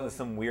 It was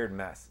some weird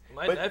mess.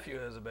 My But- nephew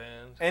has a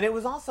band. and it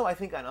was also, I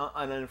think, an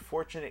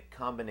unfortunate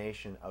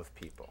combination of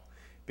people.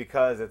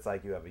 Because it's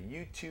like you have a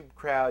YouTube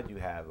crowd, you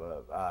have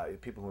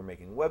people who are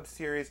making web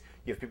series,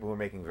 you have people who are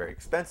making very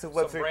expensive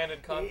web Some series.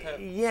 branded content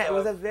Yeah, it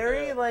was a stuff,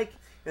 very yeah. like,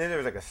 and then there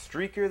was like a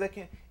streaker that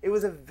came. It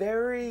was a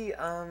very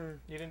You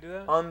didn't do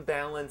that?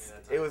 unbalanced.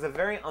 It was a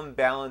very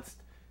unbalanced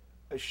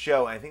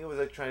show. I think it was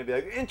like trying to be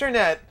like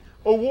internet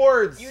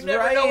awards. You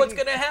never right? know what's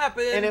gonna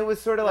happen. And it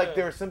was sort of like Yeah.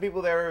 there were some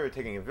people there who were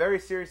taking it very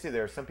seriously.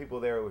 There were some people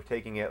there who were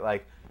taking it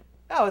like,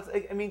 oh, it's.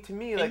 I mean, to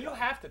me, like, and you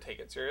have to take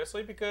it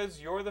seriously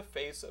because you're the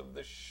face of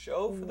the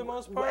show for the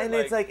most part. and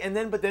it's like,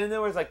 but then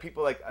there was like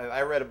people like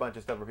I read a bunch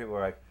of stuff where people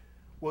were like,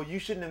 well, you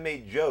shouldn't have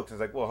made jokes. I was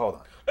like, well, hold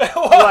on. Like,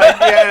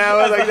 yeah, and I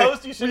was As like, the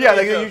host, you shouldn't yeah, have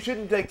like made you jokes.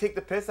 shouldn't like take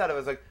the piss out of it. I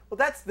was like, well,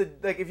 that's the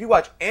like if you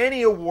watch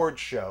any award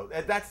show,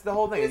 that's the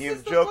whole thing. And This you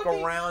is the joke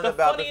funny- around the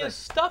about the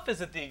funniest stuff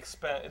is at the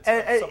expense thing.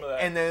 of some of that.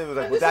 And then it was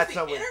like, And well, this that's is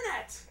not the what.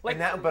 internet.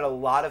 Like- But a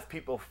lot of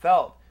people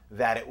felt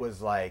that it was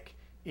like,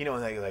 you know,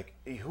 like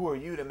who are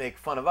you to make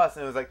fun of us?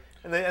 And it was like,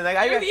 and I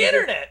You're got the people-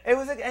 internet. It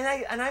was like,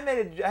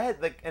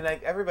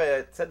 everybody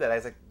that said that, I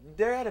was like,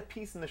 there had a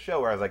piece in the show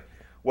where I was like,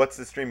 what's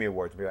the Streamy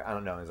Awards? Like, I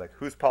don't know. And he's like,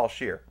 who's Paul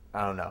Scheer?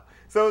 I don't know.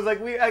 So it was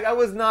like I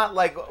was not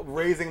like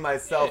raising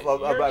myself Yeah, up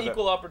you're above an it.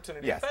 equal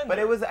opportunity Yes, defender. but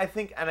it was. I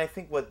think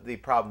what the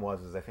problem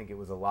was I think it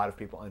was a lot of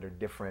people under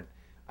different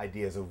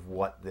ideas of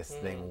what this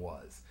thing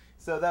was.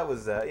 So that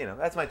was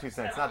that's my 2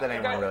 cents. Not that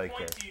anyone really At what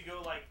cares. point do you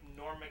go like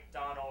Norm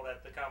Macdonald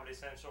at the Comedy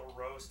Central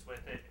roast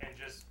with it and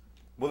just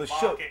Well, the Lock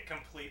show, it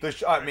completely.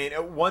 I mean,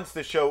 once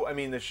the show,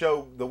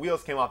 the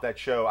wheels came off that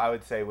show, I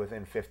would say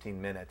within 15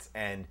 minutes,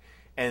 and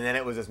then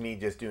it was just me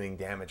just doing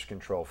damage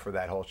control for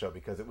that whole show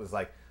because it was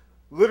like,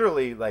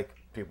 literally, like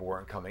people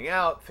weren't coming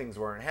out, things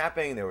weren't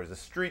happening. There was a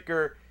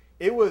streaker.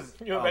 It was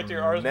you went back to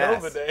your Ars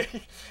Nova day.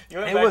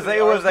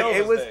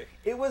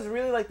 It was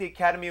really like the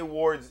Academy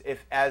Awards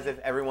as if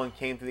everyone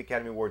came to the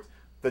Academy Awards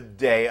the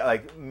day,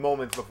 like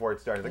moments before it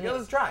started. Like,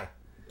 let's try.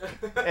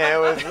 And it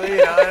was, you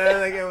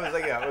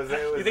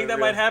You think that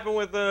might happen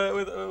with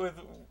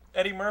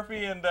Eddie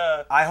Murphy and?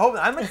 I hope.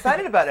 I'm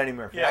excited about Eddie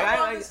Murphy. Yeah, I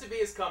want this to be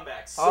his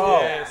comeback.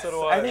 So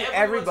do I. I think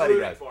everybody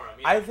does. For him,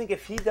 I think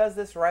if he does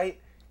this right,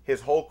 his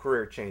whole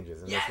career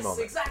changes in this moment.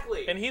 Yes,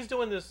 exactly. And he's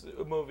doing this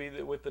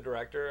movie with the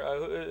director,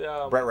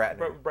 Brett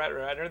Ratner. Brett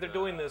Ratner. They're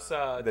doing this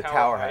the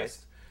Tower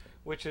Heist,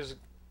 which is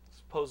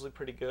supposedly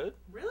pretty good.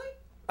 Really?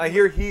 I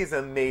hear he's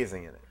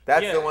amazing in it.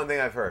 That's the one thing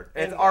I've heard.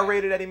 And it's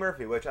R-rated Eddie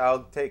Murphy, which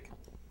I'll take.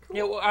 Cool.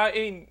 Yeah, well, I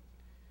mean,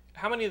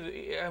 how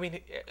many? I mean,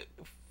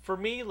 for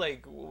me,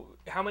 like,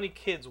 how many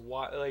kids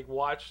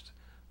watched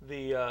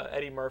the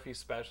Eddie Murphy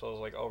specials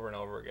like over and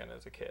over again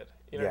as a kid?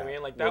 You know what I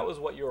mean? Like that was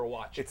what you were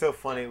watching. It's so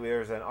funny. There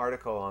was an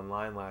article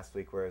online last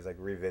week where it was like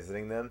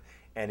revisiting them,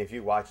 and if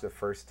you watch the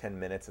first 10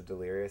 minutes of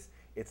Delirious,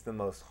 it's the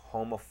most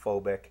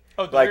homophobic.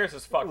 Oh, Delirious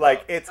is fucked like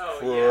up. It's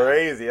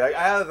crazy. Yeah. Like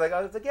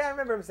I was like, yeah, I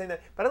remember him saying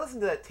that. But I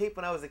listened to that tape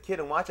when I was a kid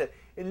and watched it.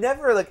 It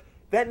never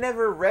that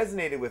never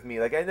resonated with me.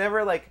 Like I never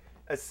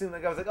assumed,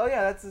 I was like, oh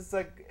yeah, that's just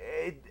like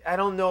I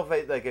don't know if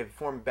it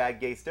formed bad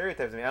gay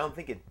stereotypes in me. I don't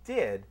think it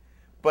did,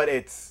 but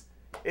it's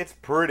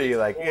pretty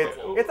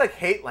it's like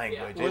hate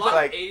language. Yeah. It's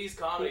like 80s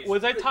comedy.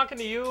 Was I talking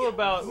to you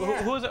about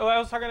who was? I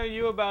was talking to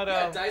you about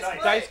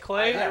Dice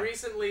Clay. I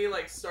recently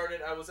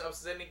started. I was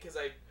sending because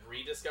I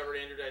rediscovered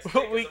Andrew Dice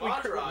Clay because of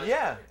Entourage.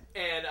 Yeah.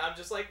 And I'm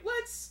just like,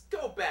 let's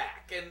go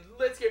back and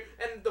let's hear.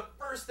 And the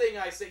first thing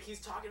I say, he's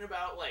talking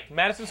about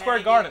Madison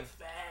Square Garden.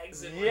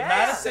 Fags and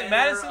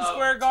Madison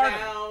Square Garden.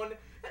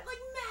 And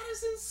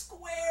Madison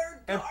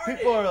Square Garden. And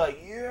people are like,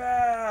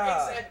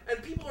 yeah. Exactly.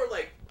 And people are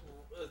like,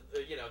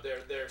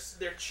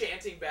 they're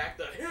chanting back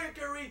the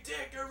hickory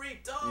dickory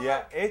dock.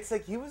 Yeah, it's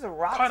like he was a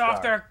rock Cut star.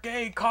 off their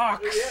gay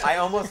cocks. Yeah. I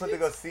almost went to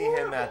go see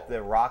him at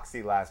the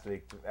Roxy last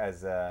week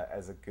as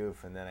a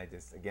goof, and then I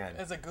just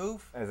As a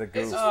goof.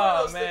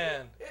 Oh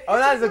man.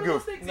 Not as a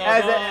goof.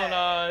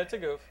 No, it's a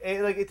goof.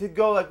 To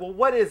go well,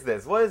 what is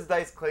this? What is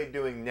Dice Clay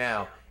doing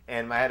now?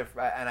 And my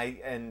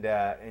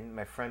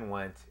friend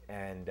went,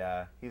 and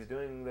he's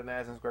doing the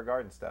Madison Square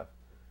Garden stuff.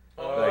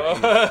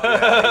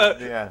 Oh.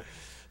 Yeah.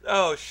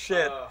 Oh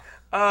shit.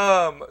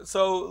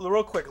 So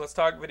real quick, let's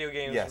talk video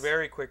games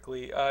very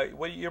quickly.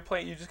 What you're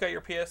playing? You just got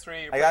your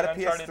PS3. I got a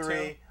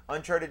PS3,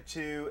 Uncharted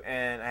 2,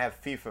 and I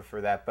have FIFA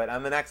for that. But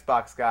I'm an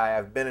Xbox guy.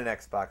 I've been an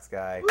Xbox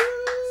guy. Woo!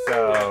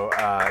 So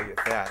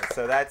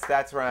So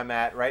that's where I'm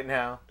at right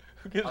now.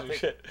 Who gives a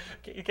shit?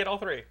 You get all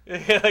three.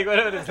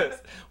 What is this?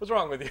 What's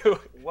wrong with you?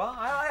 Well,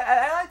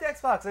 I like the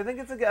Xbox. I think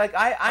it's a good.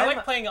 I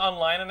like playing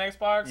online on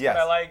Xbox. Yes.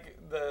 But I like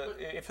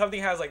if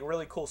something has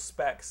really cool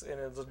specs and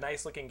it's a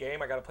nice looking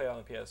game, I gotta play it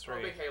on the PS3. I'm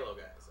a big Halo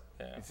guy. So.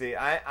 Yeah. You see,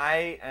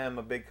 I am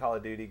a big Call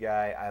of Duty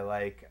guy. I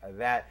like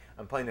that.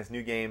 I'm playing this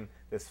new game,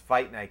 this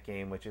Fight Night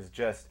game, which is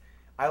just.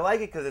 I like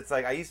it because it's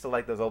I used to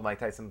like those old Mike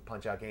Tyson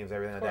Punch-Out games,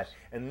 everything like that.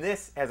 And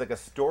this has a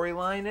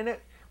storyline in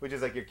it, which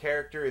is your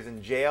character is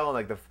in jail,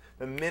 and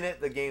the minute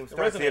the game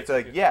starts, you have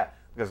to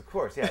because of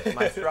course, it's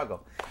my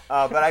struggle.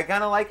 But I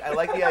kind of like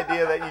the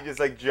idea that you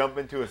just jump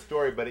into a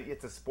story, but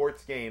it's a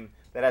sports game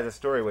that has a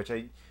story, which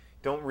I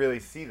don't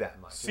really see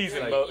that much.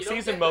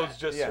 Season mode's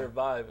just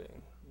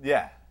surviving.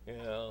 Yeah.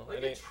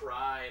 They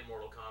try in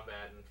Mortal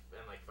Kombat and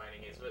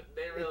fighting games, but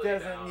they really it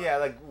doesn't. don't.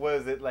 Yeah,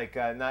 was it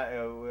not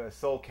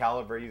Soul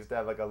Calibur used to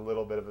have a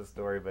little bit of a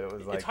story, but it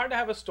was it's hard to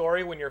have a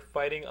story when you're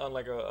fighting on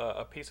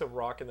a piece of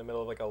rock in the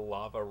middle of a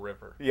lava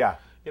river. Yeah,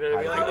 you know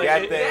what I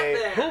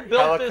mean. Who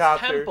built this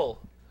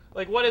temple?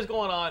 What is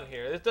going on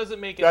here? This doesn't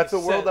make any sense.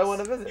 That's a world I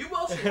want to visit. You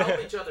both should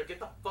help each other. Get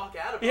the fuck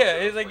out of it. Yeah,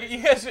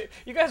 it's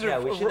you guys are. Yeah,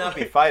 we should not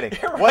be fighting.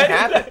 What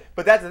happened?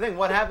 But that's the thing.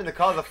 What happened to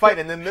cause a fight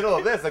in the middle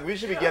of this? We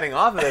should be getting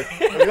off of this.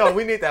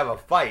 We need to have a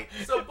fight.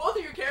 So both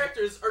of your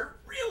characters are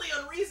really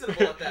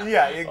unreasonable at that.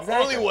 Yeah,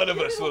 exactly. Only one of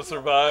us will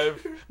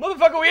survive.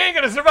 Motherfucker, we ain't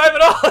gonna survive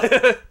at all.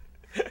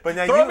 But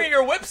now throw me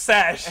your whip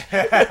sash.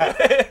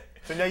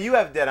 So now you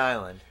have Dead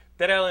Island.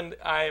 Dead Island,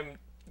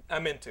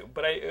 I'm into,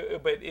 but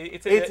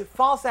it's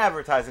false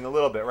advertising a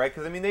little bit, right?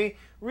 Because they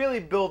really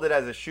build it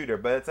as a shooter,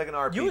 but it's like an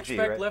RPG. You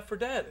expect right? Left 4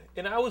 Dead,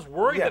 and I was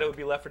worried that it would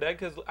be Left 4 Dead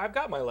because I've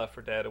got my Left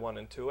 4 Dead 1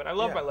 and 2, and I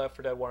love my Left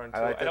 4 Dead 1 and 2.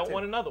 I don't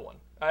want another one.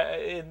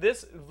 And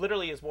this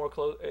literally is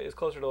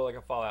closer to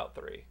a Fallout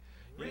 3.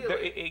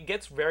 Really? It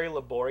gets very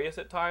laborious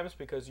at times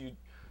because you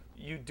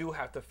you do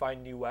have to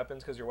find new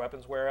weapons because your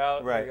weapons wear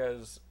out. Right.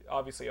 Because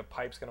obviously a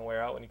pipe's going to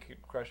wear out when you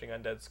keep crushing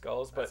undead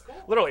skulls. But cool.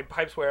 literally,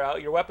 pipes wear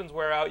out. Your weapons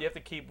wear out. You have to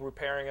keep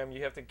repairing them.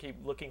 You have to keep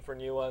looking for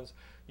new ones.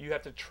 You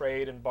have to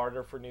trade and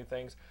barter for new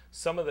things.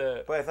 Some of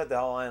the... But I thought the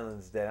whole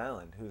island's Dead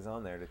Island. Who's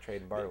on there to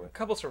trade and barter with? A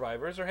couple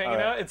survivors are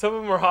hanging out, and some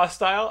of them are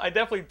hostile. I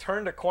definitely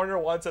turned a corner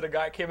once, and a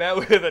guy came out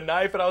with a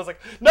knife, and I was like,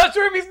 not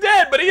sure if he's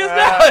dead, but he is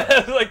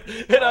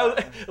now.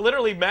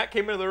 Literally, Matt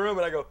came into the room,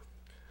 and I go,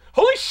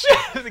 holy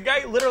shit! The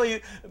guy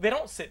literally, they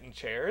don't sit in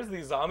chairs,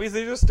 these zombies.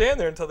 They just stand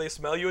there until they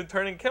smell you and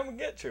turn and come and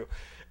get you.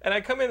 And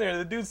I come in there, and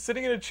the dude's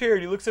sitting in a chair,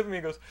 and he looks at me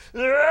and goes,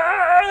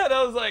 "Argh!" And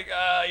I was like,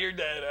 you're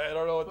dead. I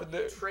don't know what to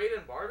do. Trade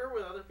and barter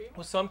with other people?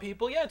 With some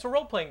people, yeah, it's a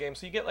role-playing game,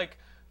 so you get, like,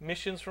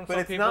 missions from some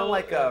people. But it's not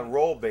like a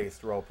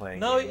role-based role-playing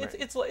No, game.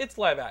 it's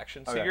live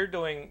action. So Okay. you're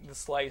doing the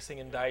slicing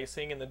and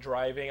dicing and the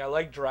driving. I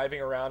like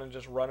driving around and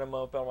just running them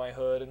up on my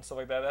hood and stuff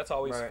like that. That's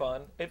always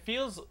fun. It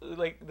feels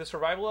like the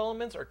survival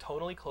elements are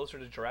totally closer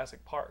to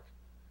Jurassic Park.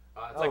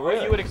 It's like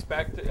what you would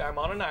expect. I'm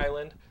on an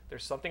island.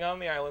 There's something on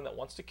the island that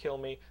wants to kill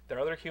me. There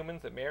are other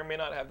humans that may or may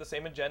not have the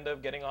same agenda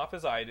of getting off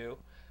as I do.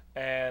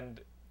 And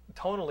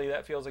tonally,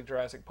 that feels like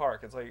Jurassic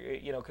Park. It's like,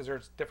 you know, because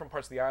there's different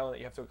parts of the island that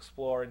you have to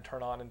explore and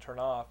turn on and turn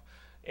off.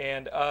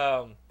 And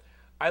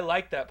I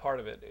like that part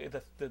of it.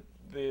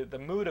 The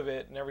mood of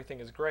it and everything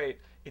is great.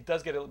 It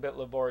does get a bit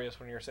laborious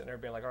when you're sitting there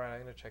being like, all right,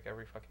 I'm going to check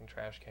every fucking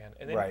trash can.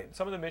 And then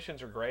some of the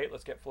missions are great.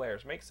 Let's get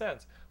flares. Makes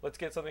sense. Let's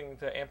get something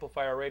to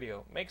amplify our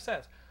radio. Makes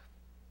sense.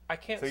 I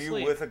can't sleep. So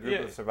you're with a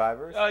group of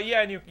survivors?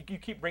 Yeah, and you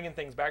keep bringing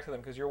things back to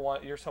them because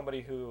you're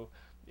somebody who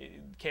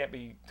can't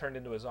be turned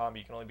into a zombie.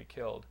 You can only be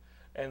killed.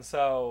 And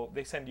so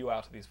they send you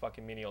out to these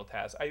fucking menial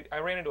tasks. I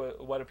ran into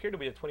what appeared to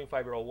be a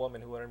 25-year-old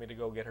woman who wanted me to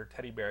go get her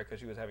teddy bear because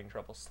she was having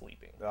trouble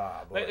sleeping.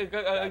 Ah, boy.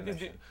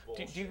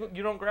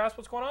 You don't grasp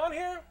what's going on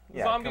here?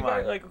 Yeah, Zombie come on.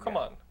 bear? Like, come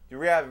on.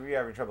 You're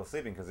having trouble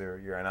sleeping because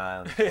you're on an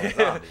island full of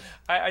zombies.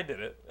 I did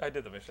it. I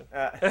did the mission.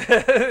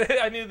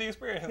 I needed the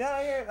experience. Yeah,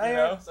 I you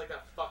hear. know? It's like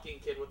that fucking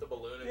kid with the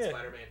balloon in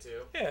Spider-Man 2.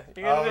 Yeah,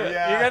 you gotta do it.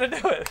 Yeah. You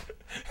gotta do it.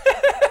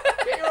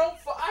 Get your own.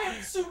 I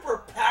have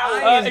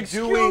superpowers.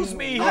 Excuse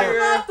me I'm here.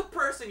 not the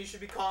person you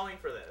should be calling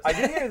for this. I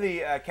did hear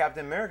the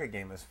Captain America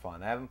game is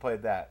fun. I haven't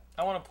played that.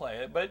 I want to play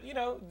it, but you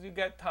know, you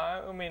got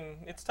time. I mean,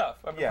 it's tough.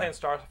 I've been playing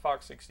Star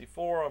Fox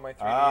 64 on my 3DS.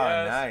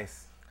 Oh,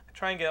 nice. I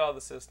try and get all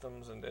the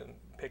systems and then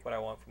pick what I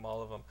want from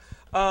all of them.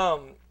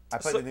 I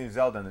played the new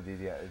Zelda on the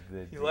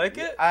DDS. You like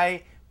it?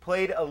 I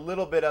played a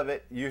little bit of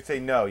it. You say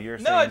no. You're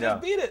saying no. I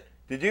just beat it.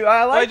 Did you?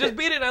 I just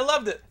beat it and I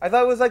loved it. I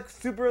thought it was like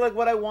super like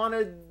what I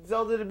wanted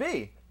Zelda to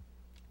be.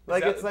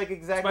 Like it's like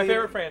exactly. It's my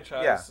favorite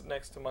franchise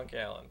next to Monkey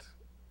Island.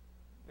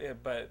 Yeah,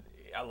 but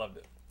I loved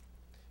it.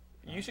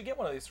 You should get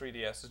one of these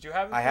 3DSs. Do you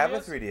have a 3DS? I have a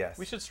 3DS.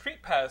 We should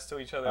street pass to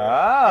each other.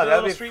 Ah,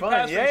 that'd be street fun.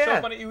 Pass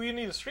Yeah. We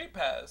need a street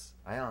pass.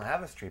 I don't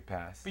have a street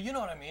pass. But you know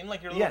what I mean?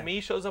 Like your little me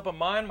shows up on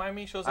mine, my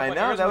me shows up I on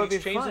know, yours. that We would be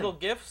exchange fun. little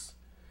gifts.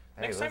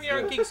 Hey, Next time let's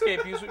you're on do it.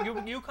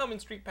 Geekscape, you come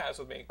and street pass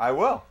with me. I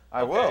will.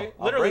 I will. Okay?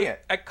 I'll Literally, bring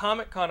it. at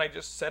Comic-Con, I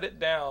just set it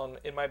down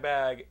in my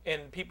bag,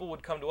 and people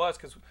would come to us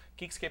because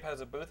Geekscape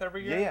has a booth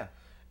every year. Yeah.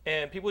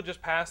 And people would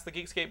just pass the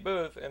Geekscape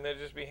booth, and they'd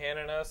just be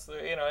handing us,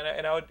 and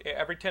I would,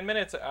 every 10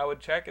 minutes, I would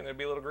check, and there'd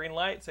be a little green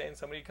light saying,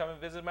 somebody come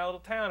and visit my little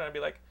town, and I'd be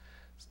like,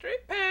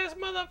 street pass,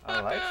 motherfucker!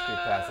 I like street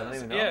pass. I don't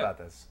even know about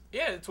this.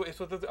 Yeah, it's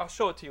what I'll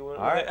show it to you. When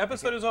right. the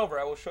episode is over,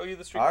 I will show you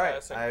the street All right,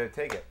 pass. I would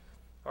take it.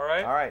 All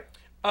right? All right.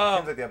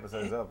 Seems like the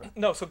episode is over.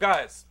 No, so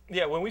guys,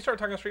 when we start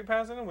talking street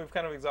passing, we've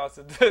kind of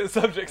exhausted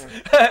subjects.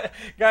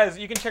 Guys,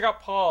 you can check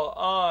out Paul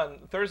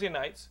on Thursday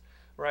nights,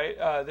 right?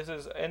 This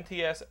is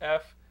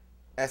NTSF.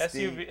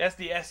 SD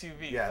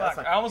SUV. Yeah, Fuck, that's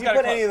fine. I almost you got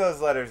put it any of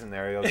those letters in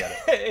there, you'll get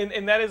it.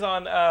 and that is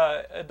on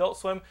Adult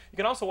Swim. You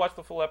can also watch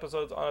the full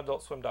episodes on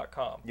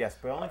AdultSwim.com. Yes,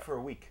 but only for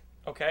a week.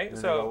 Okay, And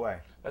then so they go away.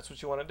 that's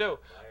what you want to do.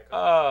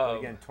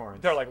 Again,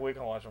 torrents. They're like, we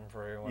can watch them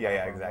for you.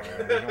 Yeah, exactly.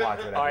 You can watch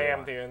whatever I you am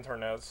want. the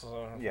internet.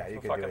 So Yeah, you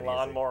the can do fucking it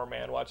lawnmower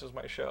man watches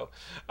my show.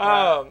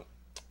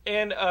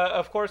 And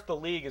of course, the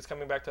League is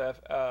coming back to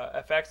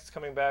FX. It's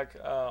coming back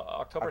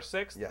October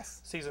 6th. Yes.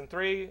 Season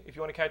 3. If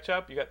you want to catch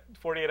up, you got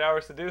 48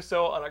 hours to do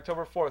so on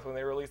October 4th when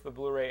they release the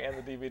Blu-ray and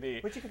the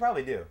DVD. Which you could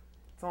probably do.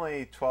 It's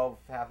only 12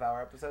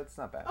 half-hour episodes. It's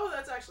not bad. Oh,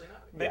 that's actually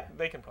not.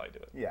 They can probably do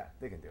it. Yeah,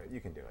 they can do it. You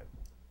can do it.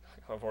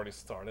 I've already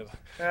started.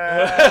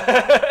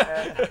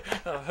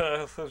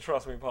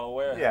 Trust me, Paul.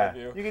 Where have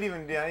you? You can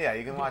even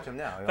you can watch them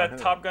now. That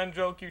Top Gun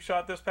joke you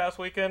shot this past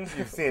weekend.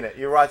 You've seen it.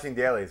 You're watching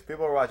dailies.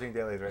 People are watching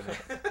dailies right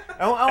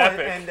now.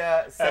 And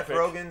Seth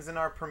Rogen's in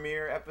our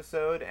premiere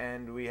episode,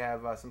 and we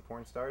have some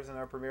porn stars in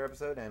our premiere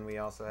episode, and we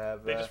also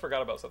have. They just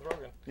forgot about Seth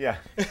Rogen. Yeah.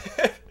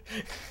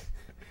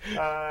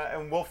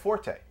 And Will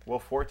Forte. Will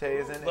Forte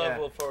is in it. Love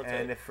Will Forte.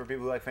 And for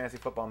people who like fantasy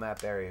football,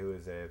 Matt Berry, who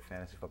is a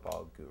fantasy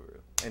football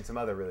guru, and some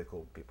other really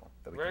cool people.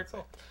 That we Very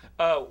can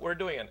cool. We're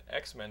doing an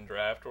X-Men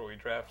draft where we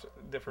draft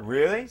different.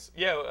 Really? Mutants.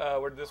 Yeah.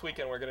 This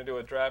weekend we're going to do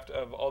a draft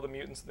of all the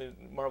mutants in the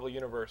Marvel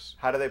universe.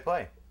 How do they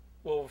play?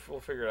 We'll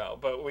figure it out,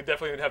 but we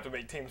definitely would have to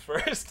make teams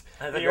first.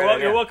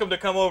 You're welcome to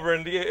come over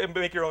and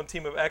make your own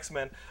team of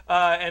X-Men.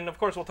 And of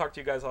course, we'll talk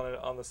to you guys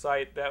on the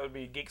site. That would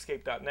be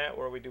Geekscape.net,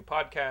 where we do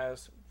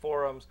podcasts,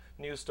 forums,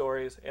 news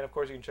stories, and of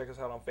course, you can check us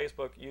out on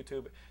Facebook,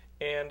 YouTube,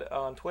 and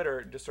on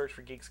Twitter. Just search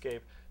for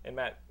Geekscape. And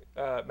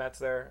Matt's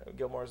there,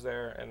 Gilmore's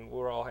there, and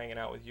we're all hanging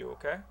out with you.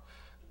 Okay,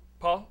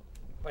 Paul.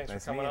 Thanks for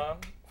coming on.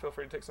 Feel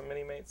free to take some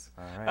mini mates.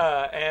 All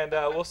right. And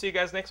we'll see you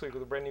guys next week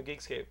with a brand new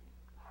Geekscape.